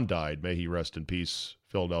Brown died. May he rest in peace,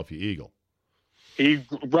 Philadelphia Eagle. He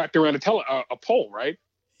wrapped around a pole, right?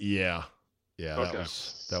 Yeah. Yeah, okay.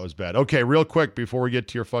 that was bad. Okay, real quick before we get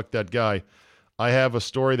to your fuck that guy, I have a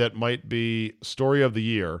story that might be story of the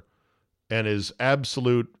year and is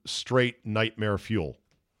absolute straight nightmare fuel.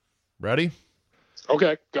 Ready?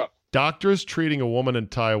 Okay, go. Doctors treating a woman in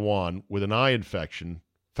Taiwan with an eye infection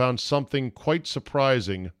found something quite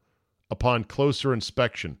surprising upon closer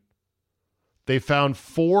inspection. They found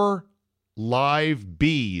 4 live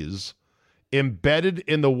bees embedded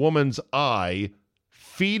in the woman's eye,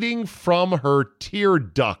 feeding from her tear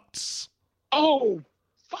ducts. Oh,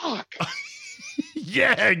 fuck.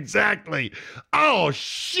 Yeah, exactly. Oh,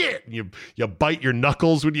 shit. You bite your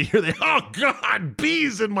knuckles when you hear that. Oh, God,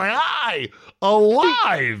 bees in my eye.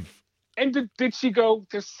 Alive. And did she go,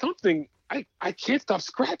 there's something, I can't stop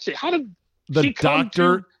scratching. How did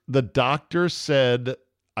the doctor said,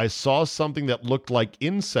 I saw something that looked like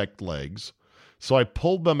insect legs, so I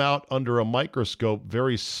pulled them out under a microscope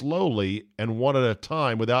very slowly and one at a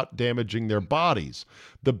time without damaging their bodies.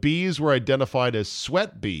 The bees were identified as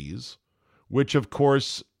sweat bees, which of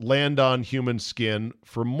course land on human skin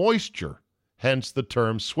for moisture, hence the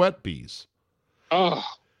term sweat bees. Oh,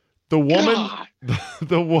 the woman, God.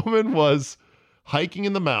 The woman was hiking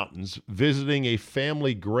in the mountains, visiting a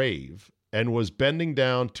family grave, and was bending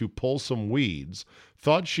down to pull some weeds,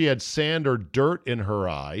 thought she had sand or dirt in her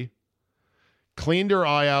eye, cleaned her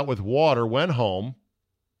eye out with water, went home,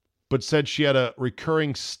 but said she had a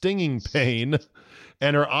recurring stinging pain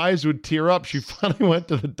and her eyes would tear up. She finally went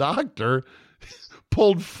to the doctor,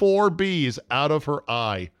 pulled 4 bees out of her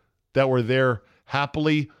eye that were there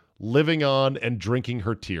happily living on and drinking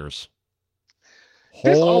her tears.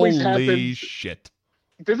 Holy shit.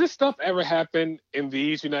 Does this stuff ever happen in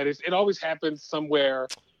these United States? It always happens somewhere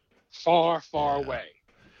far, far away.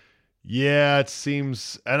 Yeah, it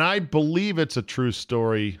seems, and I believe it's a true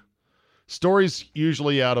story. Stories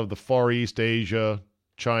usually out of the Far East, Asia,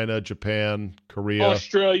 China, Japan, Korea.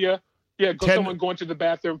 Australia. Yeah, someone going to the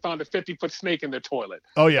bathroom found a 50-foot snake in their toilet.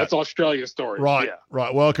 Oh, yeah. That's Australia's story. Right, yeah.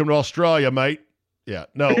 Right. Welcome to Australia, mate. Yeah,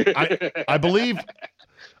 no, I believe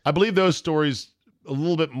those stories a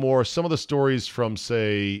little bit more. Some of the stories from,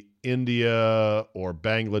 say, India or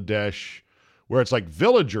Bangladesh, where it's like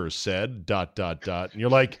villagers said ... And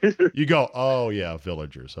you're like, you go, oh yeah,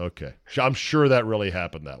 villagers. Okay, I'm sure that really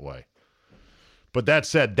happened that way. But that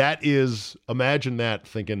said, imagine that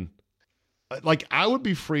thinking, like I would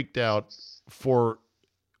be freaked out for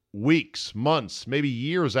weeks, months, maybe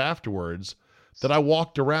years afterwards that I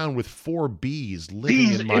walked around with 4 bees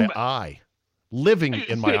living in my eye. Living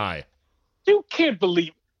in my eye. You can't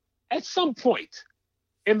believe, at some point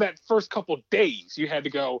in that first couple of days, you had to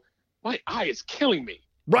go, My eye is killing me.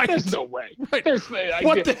 Right. There's no way. Right. I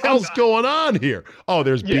What the hell's I'm- going on here? Oh,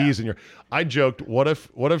 there's Yeah. bees in your. I joked, what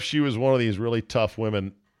if she was one of these really tough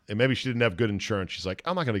women and maybe she didn't have good insurance? She's like,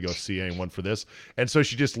 I'm not going to go see anyone for this. And so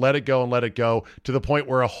she just let it go to the point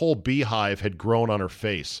where a whole beehive had grown on her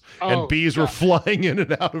face and Oh, bees were God. flying in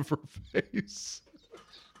and out of her face.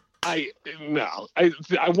 I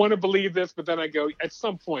want to believe this, but then I go, at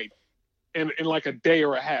some point in like a day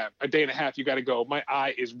and a half, you got to go, my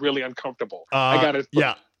eye is really uncomfortable. I got to,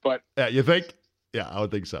 Yeah. but Yeah, you think? Yeah, I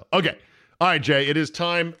would think so. Okay. All right, Jay, it is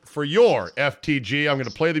time for your FTG. I'm going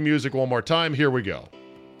to play the music one more time. Here we go.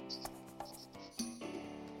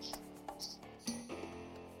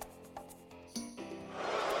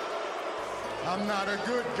 I'm not a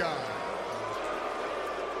good guy.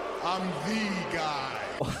 I'm the guy.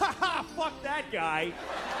 Fuck that guy.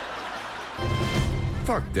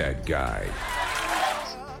 Fuck that guy.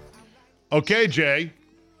 Okay, Jay,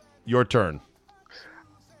 your turn.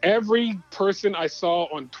 every person I saw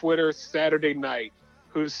on Twitter Saturday night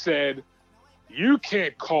who said, "You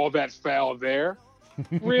can't call that foul there."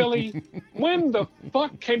 Really? When the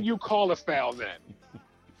fuck can you call a foul then?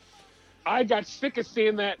 I got sick of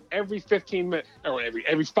seeing that every 15 minutes or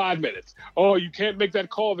every 5 minutes. Oh, you can't make that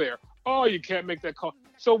call there. Oh, you can't make that call.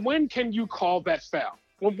 So when can you call that foul?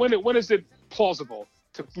 When is it plausible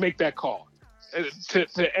to make that call?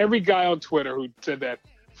 To every guy on Twitter who said that,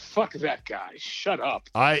 fuck that guy. Shut up.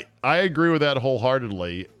 I agree with that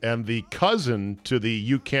wholeheartedly. And the cousin to the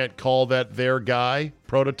 "you can't call that there" guy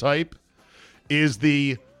prototype is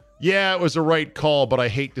the "yeah, it was a right call, but I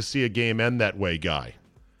hate to see a game end that way" guy.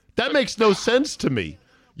 That makes no sense to me.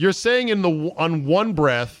 You're saying on one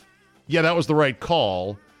breath, yeah, that was the right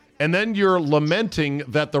call, and then you're lamenting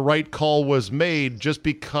that the right call was made just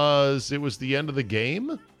because it was the end of the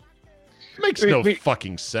game? Makes no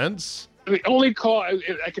fucking sense. The only call,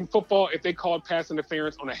 like in football, if they called pass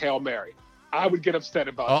interference on a Hail Mary, I would get upset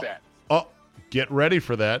about that. Oh, get ready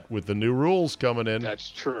for that with the new rules coming in. That's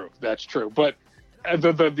true. That's true. But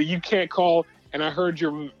the you can't call, and I heard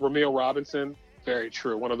your Ramil Robinson, very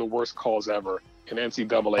true. One of the worst calls ever in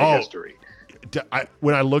NCAA history.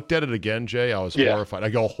 When I looked at it again, Jay, I was horrified. I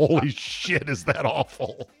go, holy shit, is that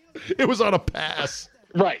awful? It was on a pass.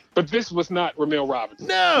 Right. But this was not Ramil Robinson.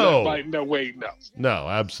 No. No way, no. No,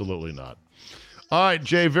 absolutely not. All right,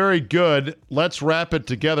 Jay, very good. Let's wrap it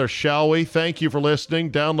together, shall we? Thank you for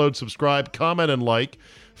listening. Download, subscribe, comment, and like.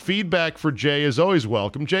 Feedback for Jay is always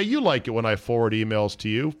welcome. Jay, you like it when I forward emails to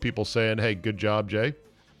you, people saying, hey, good job, Jay.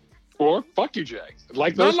 Or fuck you, Jay.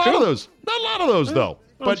 Like those Not a lot of those, though.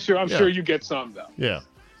 I'm sure you get some, though. Yeah.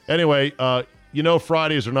 Anyway,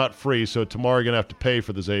 Fridays are not free, so tomorrow you're going to have to pay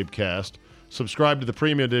for the Zabecast. Subscribe to the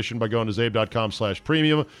premium edition by going to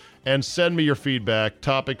zabe.com/premium and send me your feedback,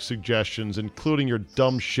 topic suggestions, including your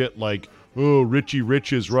dumb shit like, oh, Richie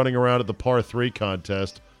Rich is running around at the par 3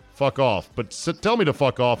 contest. Fuck off. But tell me to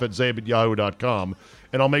fuck off at zabe@yahoo.com,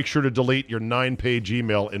 and I'll make sure to delete your 9-page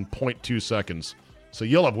email in 0.2 seconds. So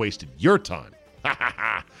you'll have wasted your time. All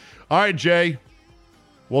right, Jay.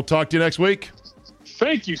 We'll talk to you next week.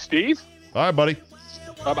 Thank you, Steve. All right, buddy.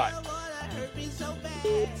 Bye-bye. Hurt me so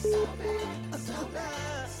bad.